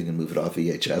digitize everything and move it off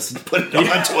VHS and put it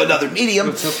onto another medium.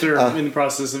 Let's hope they're in the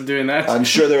process of doing that. I'm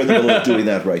sure they're in the middle of doing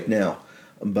that right now.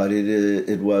 But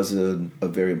it was a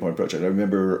very important project. I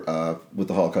remember with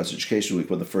the Holocaust Education Week,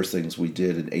 one of the first things we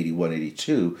did in 81,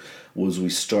 82 was we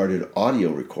started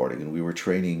audio recording, and we were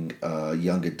training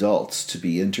young adults to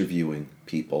be interviewing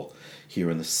people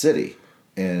here in the city.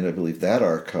 And I believe that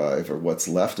archive, or what's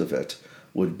left of it,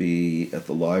 would be at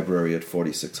the library at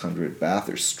 4600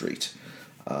 Bathurst Street.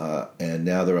 And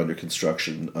now they're under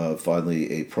construction of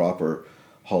finally a proper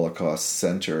Holocaust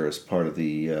Center as part of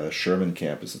the Sherman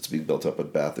campus that's being built up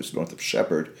at Bathurst, north of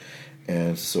Shepherd.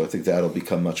 And so I think that'll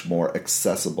become much more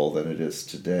accessible than it is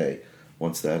today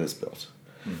once that is built.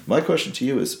 My question to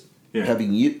you is,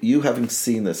 having you having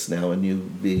seen this now and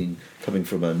you coming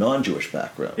from a non-Jewish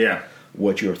background,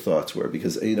 what your thoughts were?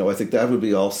 Because, I think that would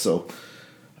be also,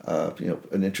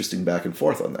 an interesting back and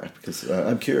forth on that, because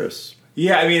I'm curious.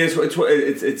 Yeah, I mean, it's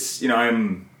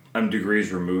I'm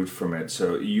degrees removed from it,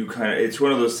 so it's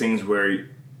one of those things where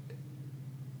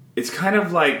it's kind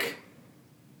of like,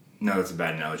 no, that's a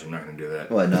bad analogy, I'm not going to do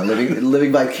that. What, not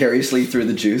living vicariously through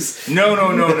the Jews? No,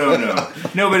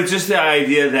 but it's just the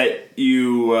idea that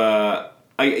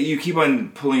you keep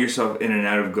on pulling yourself in and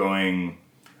out of going,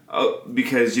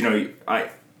 because,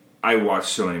 I watch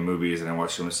so many movies and I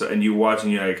watch so much stuff, and you watch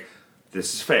and you're like,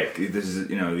 this is fake, this is,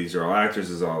 these are all actors,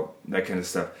 this is all that kind of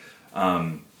stuff.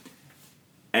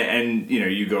 And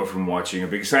you go from watching a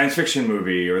big science fiction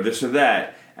movie or this or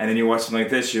that, and then you watch something like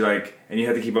this, you're like, and you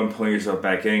have to keep on pulling yourself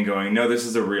back in, going, no, this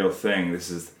is a real thing. This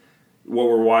is what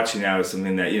we're watching now is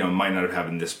something that might not have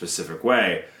happened this specific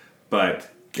way, but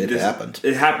It happened.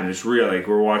 It happened. It's real. Like,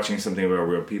 we're watching something about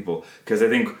real people. Because I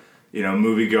think,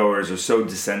 moviegoers are so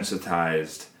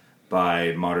desensitized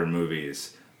by modern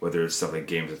movies, whether it's stuff like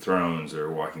Games of Thrones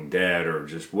or Walking Dead or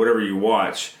just whatever you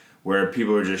watch, where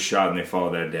people are just shot and they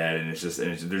follow that dead, and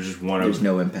they're just one There's of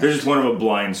no impact. They're just one of a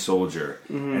blind soldier,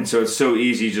 and so it's so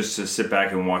easy just to sit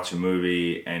back and watch a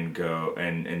movie and go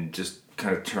and just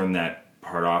kind of turn that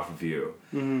part off of you.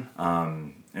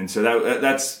 And so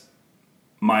that's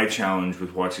my challenge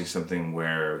with watching something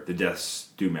where the deaths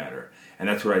do matter. And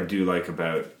that's what I do like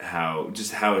about how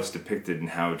it's depicted and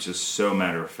how it's just so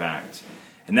matter of fact.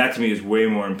 And that to me is way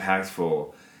more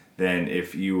impactful than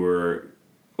if you were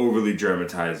overly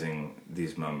dramatizing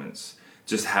these moments.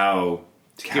 Just how...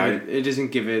 it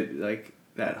doesn't give it like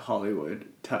that Hollywood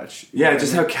touch. Yeah,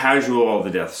 just how casual all the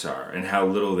deaths are and how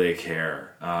little they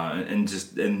care.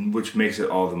 And which makes it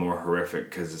all the more horrific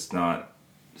because it's not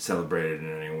celebrated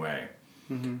in any way.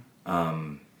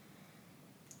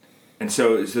 And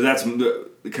so that's kind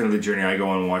of the journey I go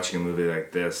on watching a movie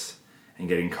like this and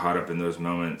getting caught up in those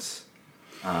moments.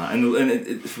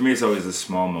 And for me, it's always the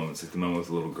small moments, like the moment with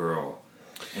the little girl.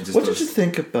 And just What did you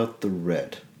think about the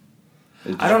red?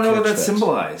 I don't know what that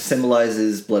symbolized.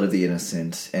 Symbolizes blood of the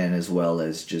innocent, and as well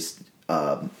as just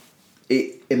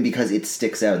it, and because it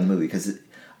sticks out in the movie. Because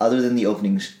other than the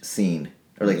opening scene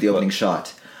or like the opening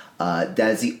shot,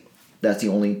 that's the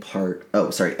only part. Oh,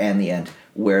 sorry, and the end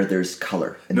where there's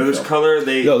color. No, there's color.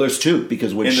 No, there's two,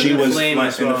 because when she was flame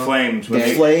as in the well. flames, the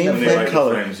flame when they light the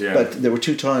color, flames, yeah. but there were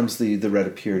two times the red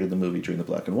appeared in the movie during the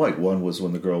black and white. One was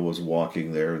when the girl was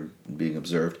walking there and being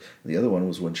observed, and the other one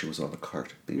was when she was on the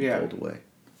cart being pulled away.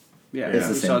 Yeah, It's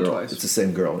the we same saw it girl. twice. It's the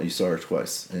same girl. You saw her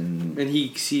twice, and And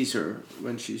he sees her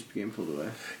when she's being pulled away.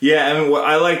 Yeah, I mean,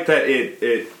 I like that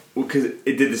it because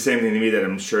it did the same thing to me that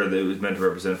I'm sure that it was meant to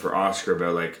represent for Oscar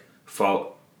about like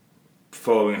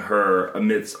following her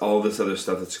amidst all this other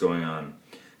stuff that's going on.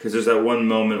 Because there's that one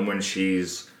moment when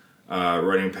she's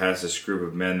running past this group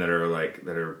of men that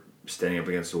are standing up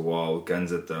against a wall with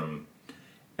guns at them,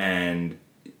 and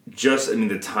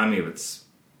the timing of it's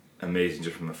amazing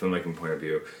just from a filmmaking point of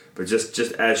view. But just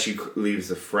as she leaves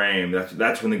the frame,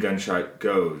 that's when the gunshot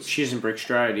goes. She doesn't break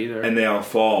stride either. And they all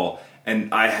fall.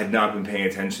 And I had not been paying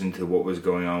attention to what was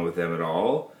going on with them at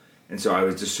all. And so I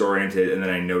was disoriented, and then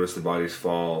I noticed the bodies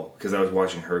fall because I was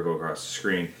watching her go across the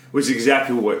screen, which is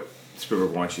exactly what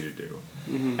Spielberg wants you to do.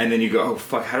 And then you go, oh,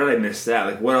 fuck, how did I miss that?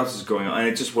 Like, what else is going on? And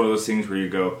it's just one of those things where you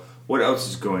go, what else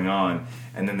is going on?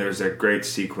 And then there's that great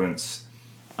sequence.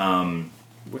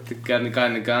 With the guy in the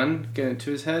gun getting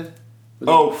into his head?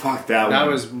 Oh, fuck that one. That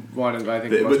was one of, I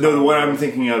think, But no, the one I'm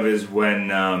thinking of is when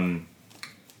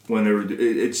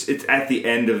it's at the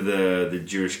end of the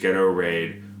Jewish ghetto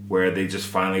raid where they just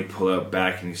finally pull out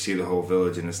back and you see the whole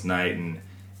village in this night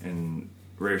and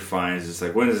Ralph Fiennes is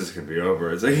like, when is this going to be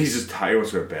over? It's like he's just tired, he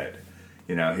wants to go to bed.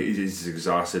 You know, he's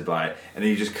exhausted by it. And then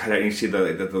you just cut out and you see the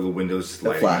little windows just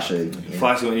lighting flashing. up. Yeah.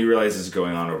 Flashing when you realize it's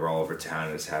going on all over town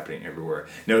and it's happening everywhere.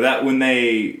 No, that when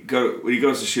he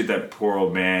goes to shoot that poor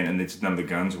old man and none of the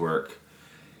guns work,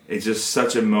 it's just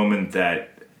such a moment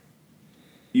that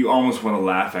you almost want to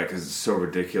laugh at because it's so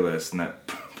ridiculous. And that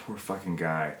poor fucking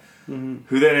guy,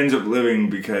 who then ends up living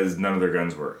because none of their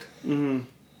guns worked. And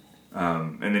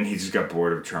then he just got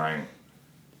bored of trying.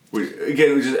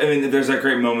 There's that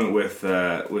great moment with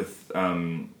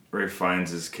Ralph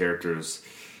Fiennes' character's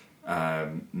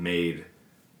maid,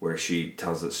 where she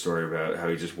tells that story about how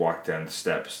he just walked down the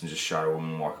steps and just shot a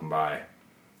woman walking by,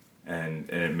 and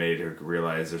it made her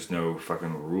realize there's no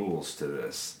fucking rules to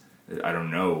this. I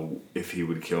don't know if he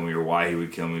would kill me or why he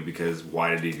would kill me, because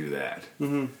why did he do that?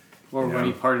 Or Yeah. when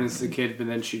he pardons the kid but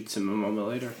then shoots him a moment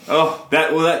later. Oh,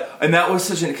 that was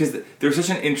because there was such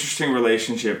an interesting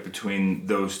relationship between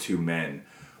those two men,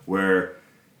 where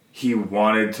he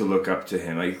wanted to look up to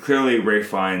him. Like, clearly Ralph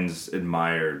Fiennes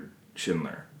admired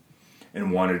Schindler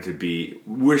and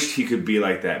wished he could be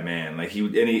like that man. Like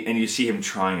and you see him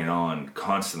trying it on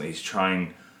constantly. He's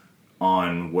trying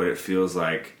on what it feels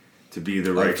like to be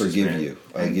the I righteous forgive man. you.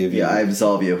 I give you. Yeah, I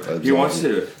absolve you. He wants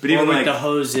to, but Or even with like the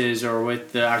hoses or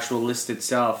with the actual list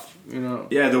itself, you know.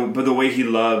 yeah, but the way he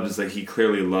loves, like he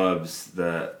clearly loves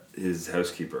his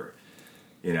housekeeper,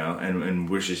 you know, and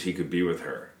wishes he could be with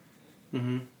her,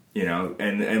 you know,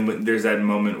 and when, there's that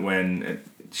moment when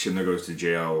Schindler goes to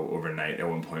jail overnight at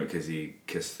one point because he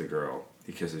kissed the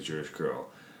Jewish girl,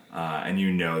 and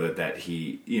you know that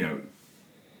he, you know,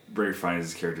 Ralph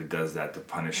Fiennes' character does that to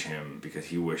punish him because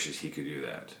he wishes he could do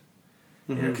that,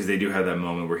 you know, because they do have that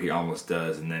moment where he almost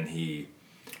does, and then he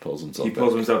pulls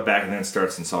himself back and then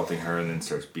starts insulting her and then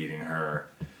starts beating her.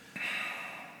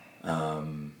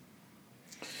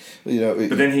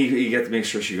 But then he gets to make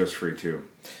sure she goes free too.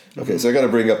 Okay, so I got to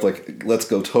bring up, let's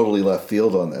go totally left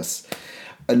field on this.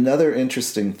 Another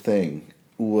interesting thing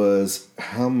was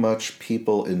how much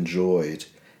people enjoyed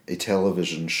a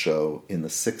television show in the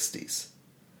 60s,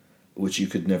 which you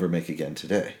could never make again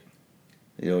today.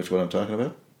 You know which one I'm talking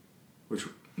about?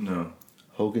 No.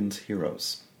 Hogan's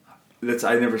Heroes.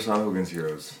 I never saw Hogan's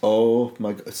Heroes. Oh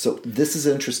my God. So this is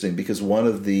interesting because one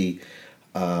of the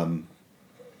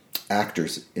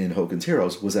actors in Hogan's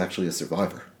Heroes was actually a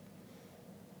survivor.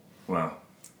 Wow.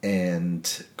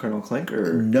 And Colonel Klink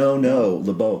or No,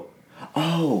 LeBeau.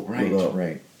 Oh, right, LeBeau.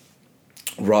 right.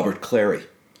 Robert Clary.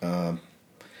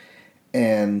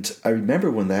 And I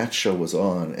remember when that show was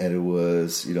on, and it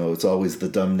was, it's always the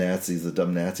dumb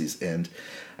Nazis. And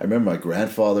I remember my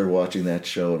grandfather watching that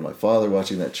show and my father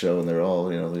watching that show, and they're all,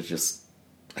 they're just,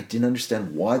 I didn't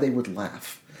understand why they would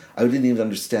laugh. I didn't even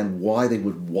understand why they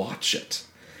would watch it.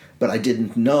 But I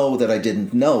didn't know that I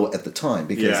didn't know at the time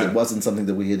because it wasn't something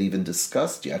that we had even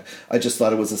discussed yet. I just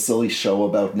thought it was a silly show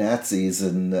about Nazis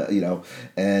and,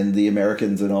 and the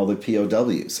Americans and all the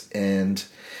POWs. And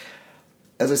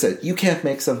as I said, you can't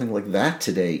make something like that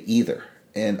today either.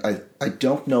 And I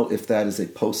don't know if that is a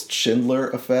post-Schindler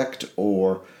effect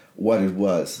or what it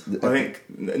was. I think,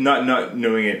 not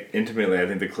knowing it intimately, I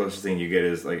think the closest thing you get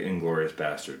is like Inglourious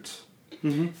Bastards.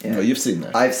 Mm-hmm. Yeah. You've seen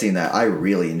that. I've seen that. I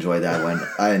really enjoyed that one.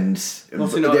 And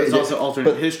it's also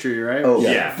alternate history, right? Oh,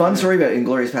 yeah. Fun story about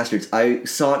Inglourious Bastards. I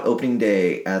saw it opening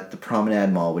day at the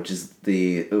Promenade Mall, which is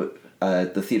the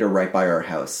theater right by our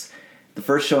house. The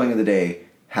first showing of the day,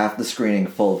 half the screening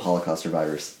full of Holocaust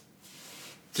survivors.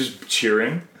 Just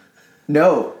cheering?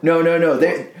 No.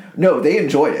 They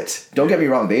enjoyed it. Don't get me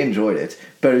wrong, they enjoyed it.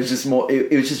 But it was just more.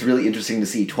 It was just really interesting to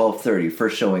see 12:30,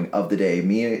 first showing of the day.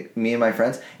 Me and my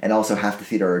friends, and also half the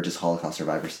theater are just Holocaust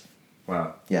survivors.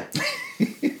 Wow. Yeah.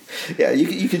 Yeah,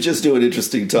 you could just do an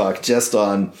interesting talk just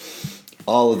on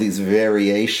all of these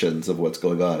variations of what's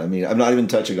going on. I mean, I'm not even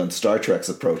touching on Star Trek's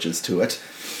approaches to it.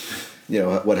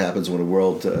 What happens when a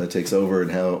world takes over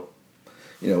and how,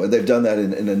 and they've done that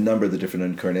in a number of the different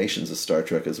incarnations of Star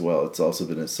Trek as well. It's also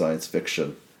been a science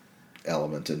fiction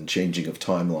element and changing of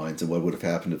timelines and what would have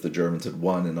happened if the Germans had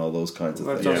won and all those kinds of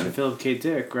That's things. also Philip K.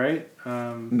 Dick, right?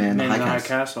 Man in the High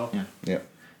Castle. Yeah. Yeah.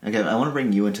 Okay, I want to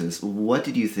bring you into this. What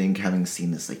did you think, having seen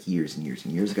this years and years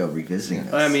and years ago, revisiting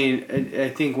this? I mean, I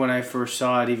think when I first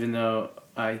saw it, even though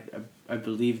I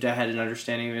believed I had an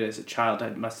understanding of it as a child, I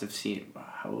must have seen.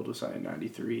 How old was I in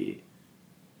 '93?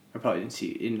 I probably didn't see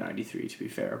it in '93, to be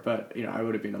fair, but I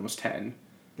would have been almost 10.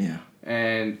 Yeah.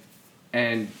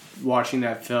 And watching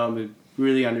that film and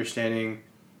really understanding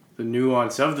the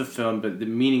nuance of the film, but the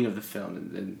meaning of the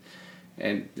film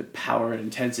and the power and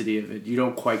intensity of it, you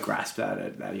don't quite grasp that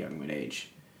at that young of an age.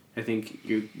 I think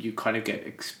you kind of get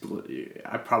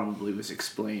I probably was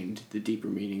explained the deeper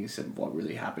meanings of what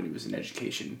really happened. It was an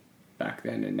education back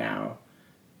then, and now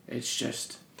it's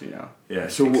just Yeah.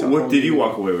 So what did you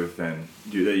walk away with then?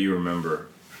 That you remember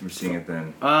from seeing it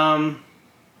then?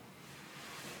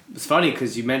 It's funny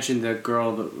because you mentioned the girl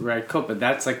in the red coat, but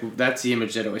that's the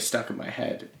image that always stuck in my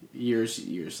head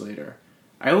years later.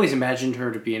 I always imagined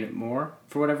her to be in it more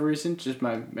for whatever reason, just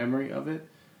my memory of it.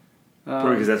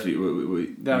 Probably because that's what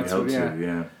you held to,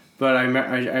 yeah. But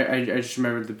I just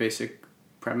remembered the basic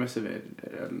premise of it.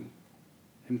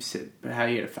 How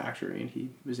he had a factory and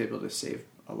he was able to save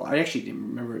a lot. I actually didn't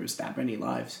remember it was that many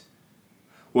lives.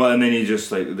 Well, and then you just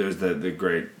there's the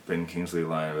great Ben Kingsley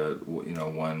line about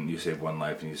you save one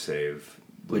life and you save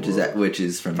the world. Which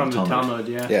is from the Talmud,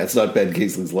 yeah. Yeah, it's not Ben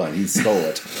Kingsley's line. He stole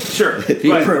it. Sure, but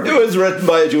It was written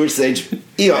by a Jewish sage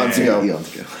eons ago.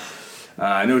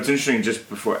 No, it's interesting. Just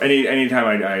before anytime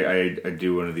I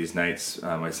do one of these nights,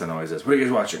 my son always says, "What are you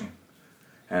guys watching?"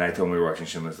 And I told him we were watching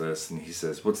Schindler's List, and he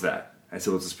says, "What's that?" I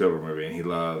said, "Well, it's a Spielberg movie," and he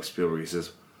loves Spielberg. He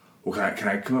says, "Well, can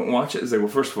I come out and watch it?" He's like, "Well,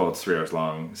 first of all, it's 3 hours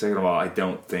long. Second of all, I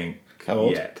don't think How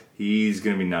old? yet. He's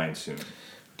going to be 9 soon.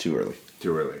 Too early.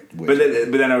 Too early." But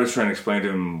then I was trying to explain to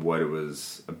him what it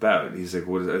was about. He's like,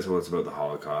 "What is?" I said, "Well, it's about the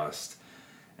Holocaust,"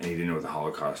 and he didn't know what the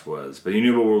Holocaust was, but he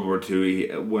knew about World War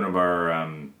II. One of our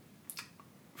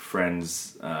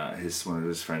friends, one of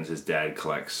his friends, his dad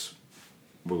collects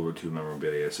World War II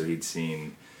memorabilia, so he'd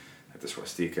seen the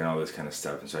swastika and all this kind of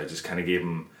stuff, and so I just kind of gave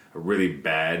him a really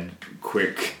bad,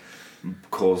 quick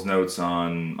Cole's notes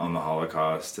on the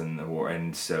Holocaust and the war,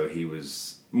 and so he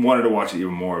wanted to watch it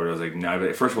even more. But I was like,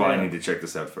 no. First of all, I need to check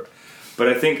this out first. But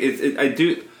I think I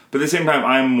do. But at the same time,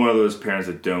 I'm one of those parents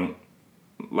that don't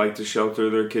like to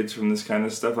shelter their kids from this kind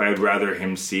of stuff. I'd rather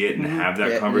him see it and have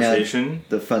that conversation. Yeah,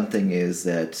 the fun thing is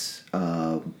that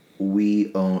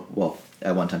we own. Well,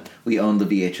 at one time we owned the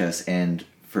VHS, and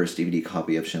first DVD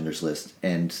copy of Schindler's List,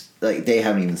 and like they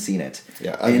haven't even seen it.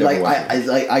 Yeah, I've and never like watched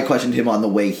it. I questioned him on the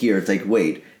way here. It's like,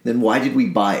 wait, then why did we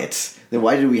buy it? Then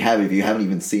why did we have it if you haven't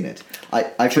even seen it? I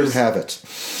To first have it.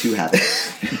 to have it.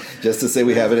 Just to say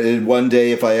we have it. And one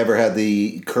day, if I ever had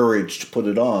the courage to put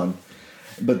it on.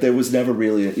 But there was never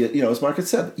really, as Mark had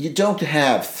said, you don't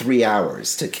have 3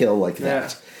 hours to kill like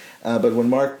that. But when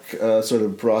Mark sort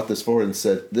of brought this forward and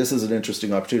said, this is an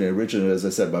interesting opportunity. Originally, as I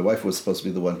said, my wife was supposed to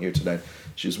be the one here tonight.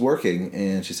 She was working,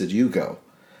 and she said, you go.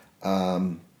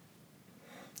 And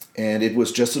it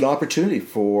was just an opportunity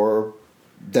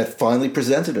that finally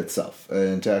presented itself.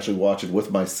 And to actually watch it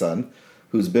with my son,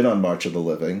 who's been on March of the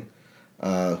Living,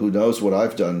 who knows what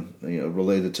I've done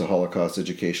related to Holocaust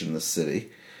education in the city.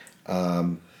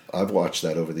 I've watched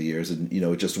that over the years, and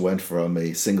it just went from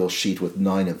a single sheet with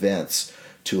 9 events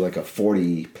to like a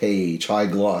 40-page high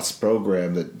gloss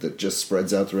program that just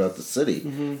spreads out throughout the city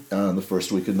the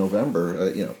first week of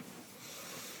November.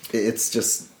 It's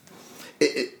just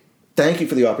thank you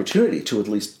for the opportunity to at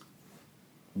least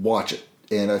watch it.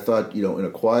 And I thought, in a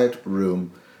quiet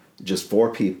room, just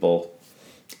 4 people,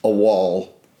 a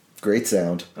wall, great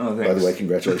sound. Oh, thanks. By the way,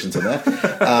 congratulations on that.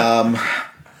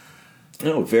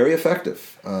 Very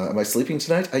effective. Am I sleeping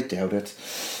tonight? I doubt it.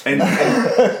 And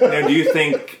now, do you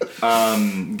think,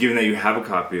 given that you have a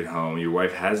copy at home, your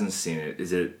wife hasn't seen it,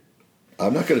 is it...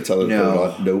 I'm not going to tell her to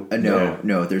put it on.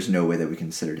 No. There's no way that we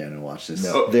can sit her down and watch this.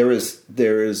 No, there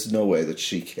is no way that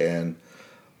she can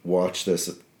watch this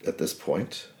at this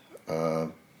point.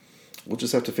 We'll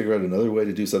just have to figure out another way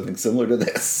to do something similar to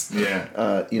this.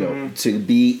 Yeah. To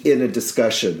be in a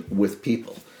discussion with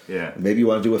people. Yeah. Maybe you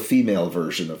want to do a female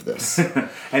version of this.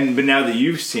 But now that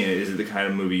you've seen it, is it the kind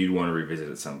of movie you'd want to revisit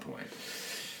at some point?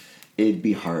 It'd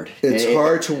be hard. It's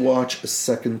hard to watch a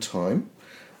second time.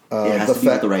 It has to be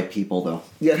with the right people, though.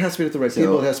 Yeah, it has to be with the right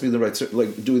people. It has to be the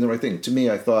right, doing the right thing. To me,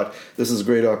 I thought this is a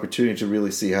great opportunity to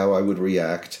really see how I would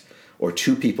react, or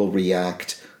 2 people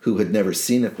react who had never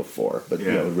seen it before, but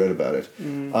had read about it.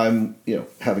 I'm,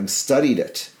 having studied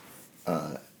it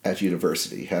at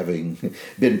university, having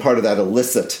been part of that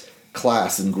illicit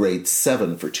class in grade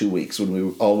 7 for 2 weeks,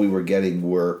 when all we were getting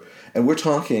were, and we're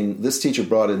talking, this teacher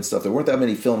brought in stuff. There weren't that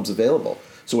many films available.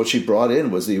 So what she brought in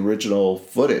was the original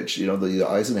footage, the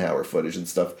Eisenhower footage and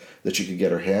stuff that you could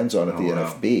get her hands on at the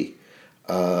NFB.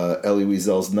 Elie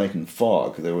Wiesel's Night and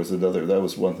Fog. There was another. That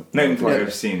was one. Night and Fog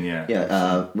I've seen. Yeah.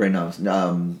 Yeah. Right now,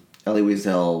 Elie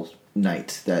Wiesel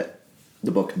Night. The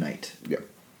book Night. Yeah.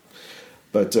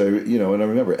 But and I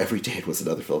remember every day it was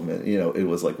another film. And, it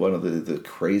was like one of the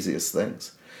craziest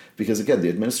things, because again, the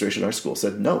administration of our school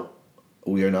said no,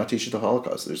 we are not teaching the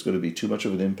Holocaust. There's going to be too much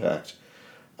of an impact.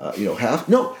 Half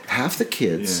the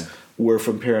kids were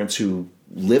from parents who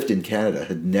lived in Canada,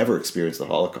 had never experienced the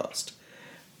Holocaust.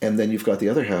 And then you've got the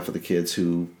other half of the kids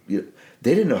who, they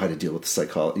didn't know how to deal with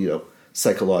the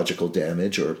psychological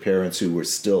damage, or parents who were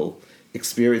still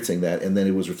experiencing that, and then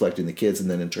it was reflecting the kids, and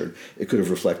then in turn it could have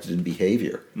reflected in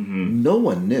behavior. Mm-hmm. No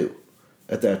one knew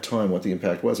at that time what the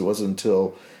impact was. It wasn't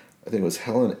until, I think it was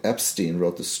Helen Epstein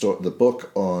wrote the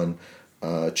book on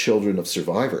children of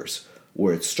survivors,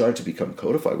 where it started to become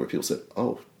codified, where people said,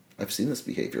 oh, I've seen this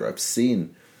behavior. I've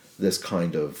seen this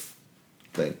kind of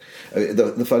thing.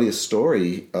 The funniest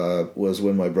story was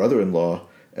when my brother-in-law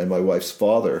and my wife's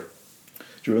father,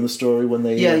 do you remember the story when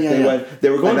they went? They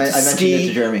were going to ski. I mentioned it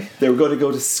to Jeremy. They were going to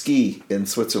go to ski in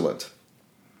Switzerland.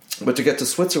 But to get to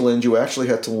Switzerland, you actually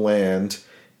had to land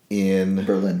in...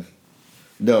 Berlin.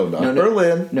 No, not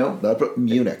Berlin. No. Not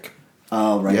Munich.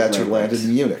 Oh, right. You had to land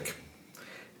in Munich.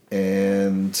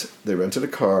 And they rented a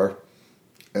car,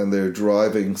 and they're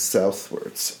driving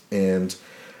southwards. And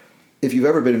if you've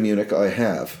ever been in Munich, I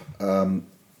have.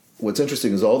 What's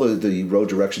interesting is all the road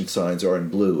direction signs are in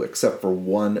blue, except for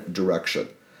one direction.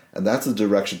 And that's the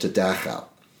direction to Dachau.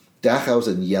 Dachau's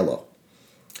in yellow.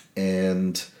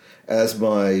 And as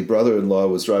my brother-in-law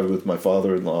was driving with my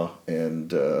father-in-law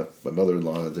and my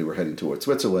mother-in-law, they were heading towards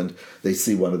Switzerland, they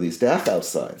see one of these Dachau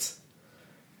signs.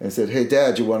 And I said, hey,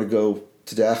 Dad, you want to go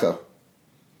to Dachau?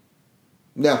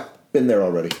 No, been there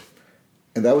already.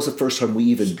 And that was the first time we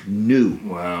even knew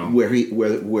where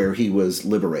he was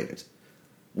liberated.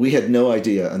 We had no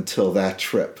idea until that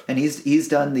trip. And he's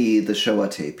done the Shoah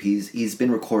tape. He's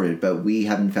been recorded, but we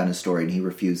haven't found his story, and he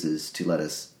refuses to let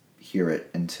us hear it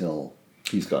until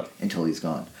he's gone.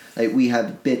 Like, we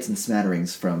have bits and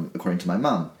smatterings from, according to my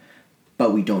mom,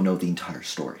 but we don't know the entire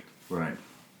story. Right.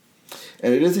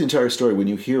 And it is the entire story when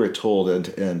you hear it told.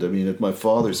 And I mean, at my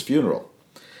father's funeral,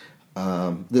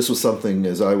 this was something,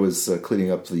 as I was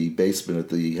cleaning up the basement at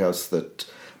the house that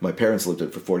my parents lived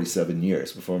in for 47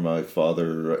 years before my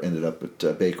father ended up at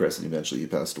Baycrest and eventually he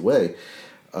passed away.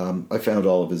 I found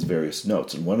all of his various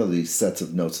notes. And one of these sets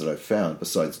of notes that I found,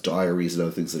 besides diaries and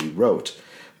other things that he wrote,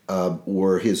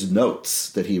 were his notes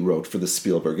that he wrote for the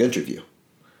Spielberg interview.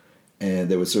 And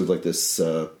there was sort of like this,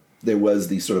 there was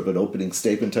the sort of an opening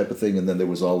statement type of thing, and then there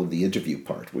was all of the interview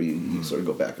part where you sort of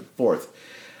go back and forth.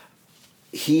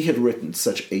 He had written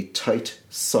such a tight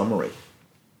summary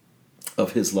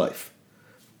of his life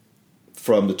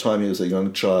from the time he was a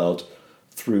young child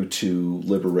through to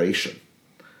liberation.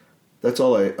 That's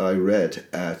all I read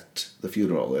at the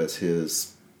funeral as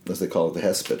his, as they call it, the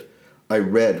hesped. I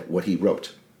read what he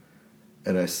wrote.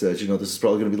 And I said, this is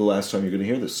probably going to be the last time you're going to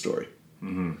hear this story.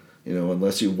 Mm-hmm.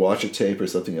 Unless you watch a tape or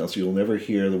something else, you'll never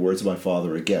hear the words of my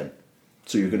father again.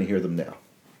 So you're going to hear them now.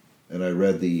 And I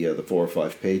read the 4 or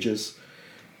 5 pages,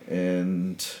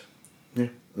 and yeah,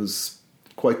 it was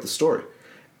quite the story.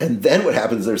 And then what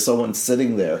happens, there's someone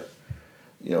sitting there,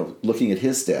 looking at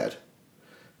his dad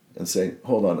and saying,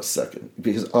 hold on a second.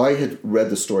 Because I had read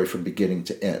the story from beginning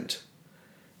to end.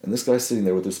 And this guy's sitting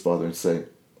there with his father and saying,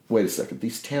 wait a second,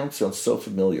 these towns sound so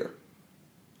familiar.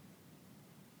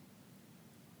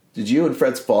 Did you and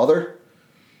Fred's father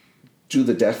do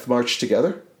the death march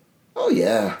together? Oh,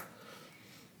 yeah.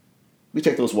 We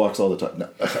take those walks all the time. No,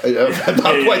 I'm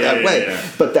not quite that way. Yeah.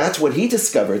 But that's when he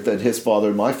discovered that his father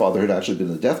and my father had actually been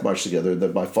in the death march together, and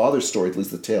that my father's story, at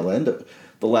least the tail end of it,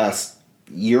 the last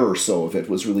year or so of it,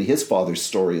 was really his father's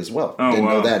story as well. Oh, Didn't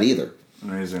wow. know that either.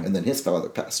 Amazing. And then his father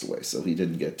passed away, so he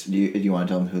didn't get... Do you want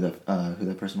to tell him who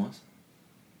that person was?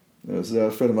 It was a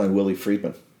friend of mine, Willie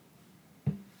Friedman.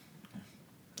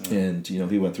 And,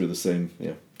 he went through the same,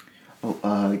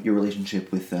 Oh, your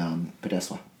relationship with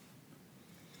Podeswa.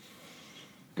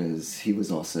 Because he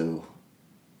was also...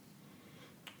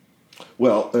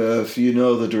 Well, if you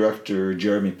know the director,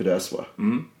 Jeremy Podeswa,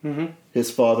 his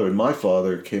father and my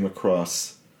father came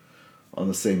across on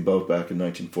the same boat back in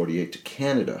 1948 to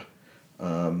Canada.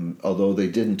 Although they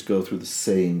didn't go through the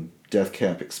same death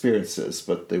camp experiences,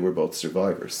 but they were both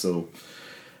survivors. So,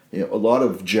 a lot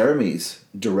of Jeremy's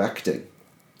directing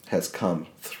has come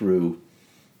through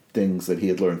things that he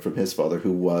had learned from his father,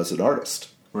 who was an artist,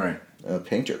 right, a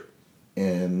painter,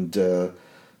 and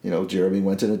Jeremy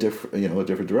went in a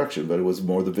different direction, but it was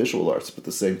more the visual arts. But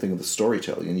the same thing with the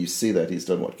storytelling, and you see that he's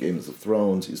done Games of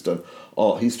Thrones. He's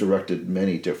directed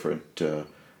many different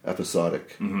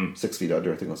episodic. 6 Feet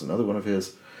Under, I think, was another one of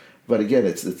his. But again,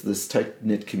 it's this tight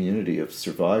knit community of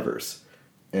survivors,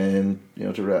 and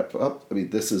to wrap up, I mean,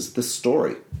 this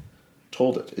story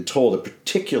told it. It told a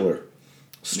particular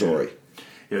story.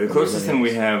 Yeah, the closest thing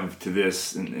we have to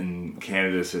this in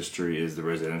Canada's history is the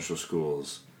residential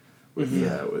schools.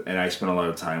 And I spent a lot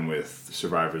of time with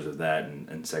survivors of that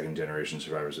and second-generation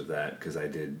survivors of that, because I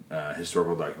did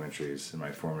historical documentaries in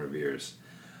my formative years.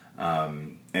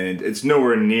 And it's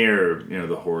nowhere near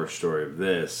the horror story of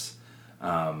this,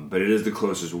 but it is the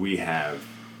closest we have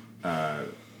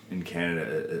in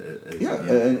Canada.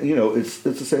 And it's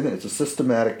the same thing. It's a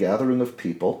systematic gathering of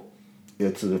people.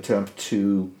 It's an attempt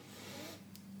to,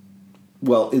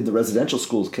 well, in the residential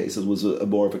schools case, it was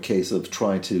more of a case of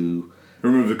trying to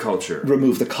remove the culture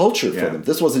from them.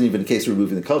 This wasn't even a case of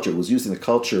removing the culture. It was using the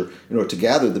culture in order to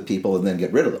gather the people and then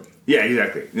get rid of them. Yeah,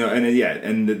 exactly.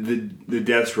 And the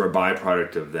deaths were a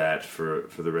byproduct of that for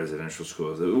the residential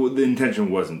schools. The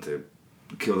intention wasn't to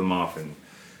kill them off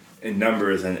in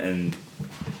numbers, and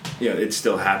it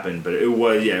still happened, but it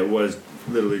was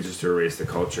literally just to erase the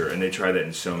culture, and they tried that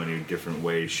in so many different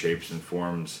ways, shapes, and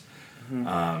forms.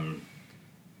 Mm-hmm.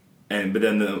 But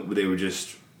then they would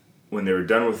just, when they were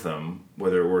done with them,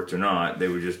 whether it worked or not, they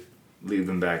would just leave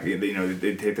them back.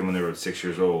 They'd take them when they were 6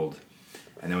 years old,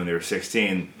 and then when they were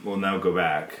 16, well, now go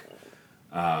back,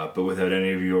 but without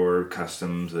any of your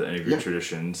customs, any of your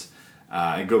traditions,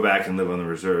 and go back and live on the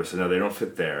reserve. So now they don't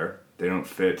fit there. They don't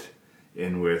fit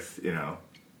in with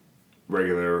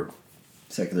regular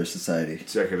secular society.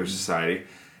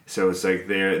 So it's like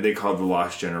they call the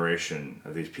lost generation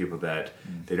of these people that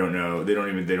they don't know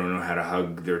how to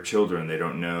hug their children. They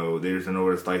just don't know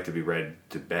what it's like to be read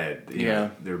to bed.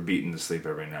 They're beaten to sleep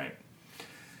every night.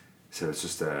 So it's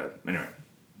just a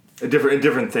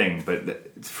different thing.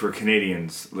 But for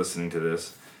Canadians listening to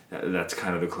this, that's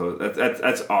kind of the close.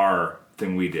 That's our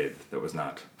thing we did. That was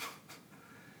not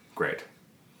great.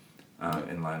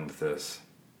 In line with this.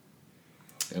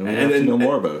 And we have to know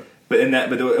more about it. But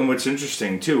what's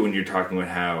interesting too, when you're talking about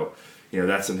how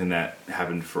that's something that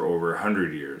happened for over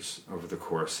 100 years over the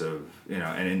course of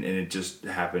and it just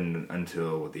happened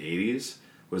until the 80s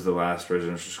was the last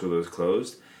residential school that was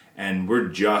closed, and we're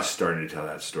just starting to tell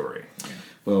that story.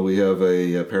 Well, we have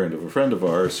a parent of a friend of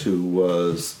ours who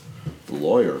was the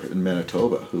lawyer in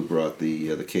Manitoba who brought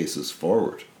the cases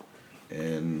forward,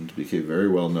 and became very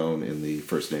well known in the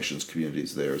First Nations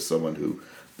communities there as someone who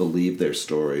believed their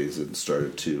stories and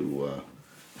started to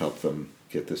help them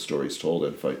get their stories told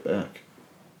and fight back.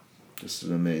 Just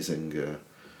an amazing...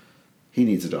 he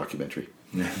needs a documentary.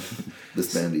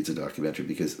 This man needs a documentary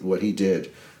because what he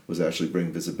did was actually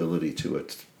bring visibility to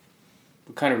it.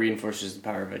 It kind of reinforces the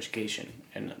power of education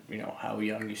and, how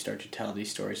young you start to tell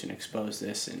these stories and expose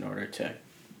this in order to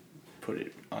put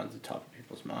it on the top of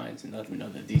people's minds and let them know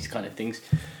that these kind of things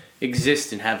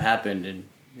exist and have happened and,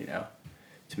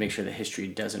 to make sure that history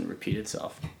doesn't repeat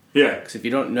itself. Yeah. Because if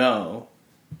you don't know,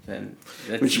 then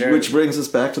that's which brings us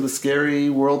back to the scary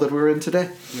world that we're in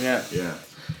today. Yeah. Yeah.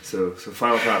 So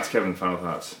final thoughts, Kevin, final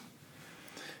thoughts.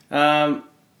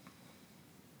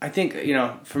 I think,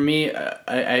 for me,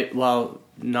 I while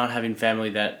not having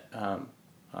family that,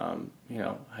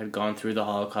 had gone through the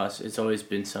Holocaust, it's always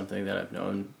been something that I've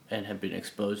known and have been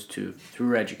exposed to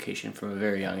through education from a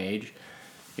very young age.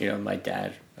 My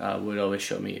dad would always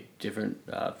show me different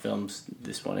films,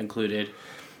 this one included.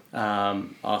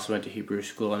 Also went to Hebrew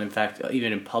school, and in fact,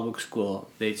 even in public school,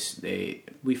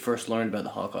 we first learned about the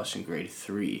Holocaust in grade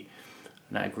 3.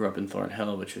 And I grew up in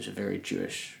Thornhill, which was a very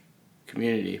Jewish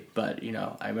community, but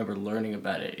I remember learning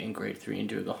about it in grade 3 and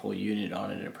doing a whole unit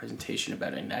on it and a presentation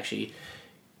about it and actually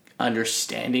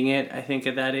understanding it, I think,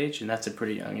 at that age, and that's a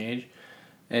pretty young age.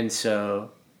 And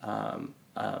so I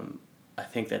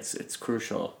think it's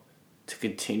crucial to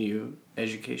continue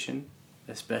education,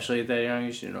 especially at that young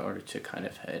age, in order to kind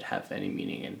of have any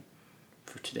meaning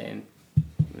for today and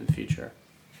in the future.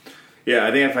 Yeah,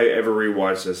 I think if I ever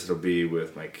rewatch this, it'll be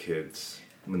with my kids.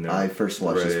 I first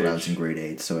watched this when I was in grade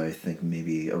 8, so I think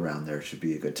maybe around there should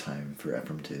be a good time for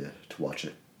Ephraim to watch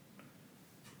it.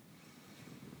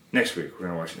 Next week. We're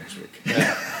going to watch it next week.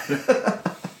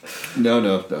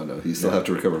 No. You still have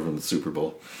to recover from the Super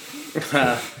Bowl.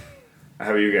 How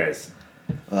about you guys?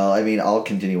 Well, I'll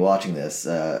continue watching this.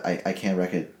 I can't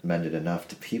recommend it enough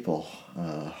to people.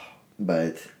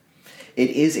 But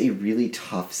it is a really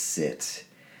tough sit.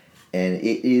 And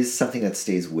it is something that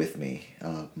stays with me.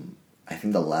 I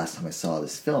think the last time I saw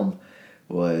this film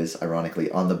was,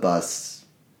 ironically, on the bus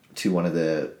to one of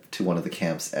the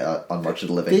camps on March of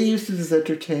the Living. They used it as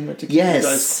entertainment to keep you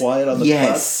guys quiet on the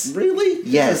bus? Really?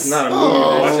 Yes. It's not a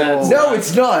movie. No,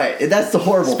 it's not. That's the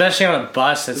horrible. Especially on a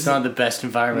bus, that's not the best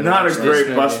environment. Not a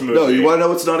great bus movie. No, you want to know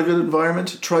what's not a good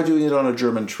environment? Try doing it on a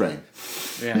German train.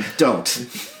 Yeah. Don't.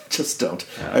 Just don't.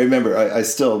 Yeah. I remember, I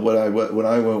still, when I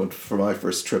went for my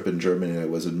first trip in Germany, I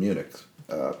was in Munich.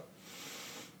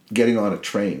 Getting on a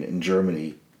train in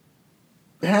Germany,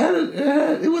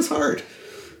 it was hard.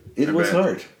 It was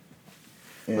hard.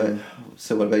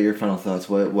 So what about your final thoughts?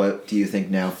 What do you think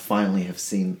now, finally,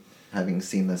 having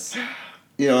seen this?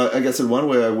 I guess in one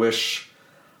way I wish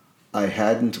I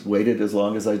hadn't waited as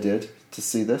long as I did to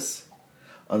see this.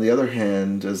 On the other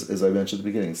hand, as I mentioned at the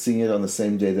beginning, seeing it on the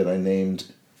same day that I named,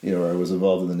 I was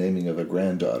involved in the naming of a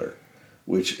granddaughter,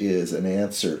 which is an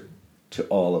answer to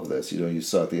all of this. You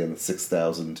saw at the end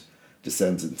 6,000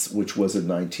 descendants, which was in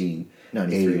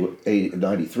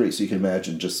 1993. So you can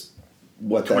imagine just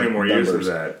what 20 that more numbers, years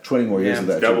of that. 20 more years of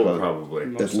that. Double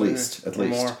probably. At least.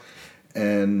 More.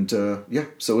 And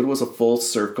so it was a full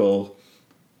circle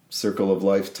of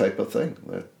life type of thing.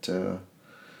 That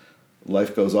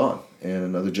life goes on, and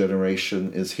another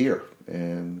generation is here,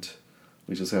 and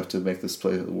we just have to make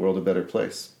the world a better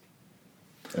place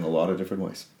in a lot of different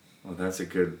ways. Well, that's a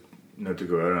good note to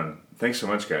go out on. Thanks so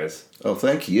much, guys. Oh,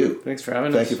 thank you. Thanks for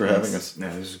having us. Thank you for having us. Yeah,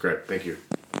 this is great. Thank you.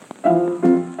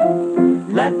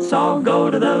 Let's all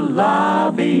go to the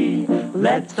lobby.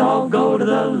 Let's all go to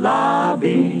the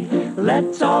lobby.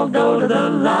 Let's all go to the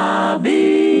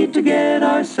lobby to get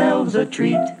ourselves a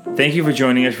treat. Thank you for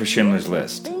joining us for Schindler's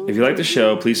List. If you like the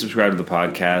show, please subscribe to the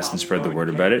podcast and spread the word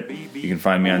about it. You can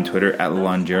find me on Twitter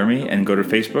 @LalonJeremy and go to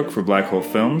Facebook for Black Hole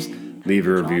Films. Leave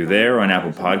a review there on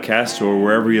Apple Podcasts or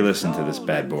wherever you listen to this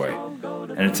bad boy.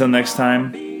 And until next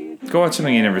time, go watch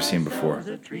something you've never seen before.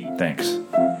 Thanks.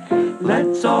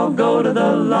 Let's all go to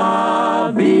the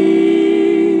lobby.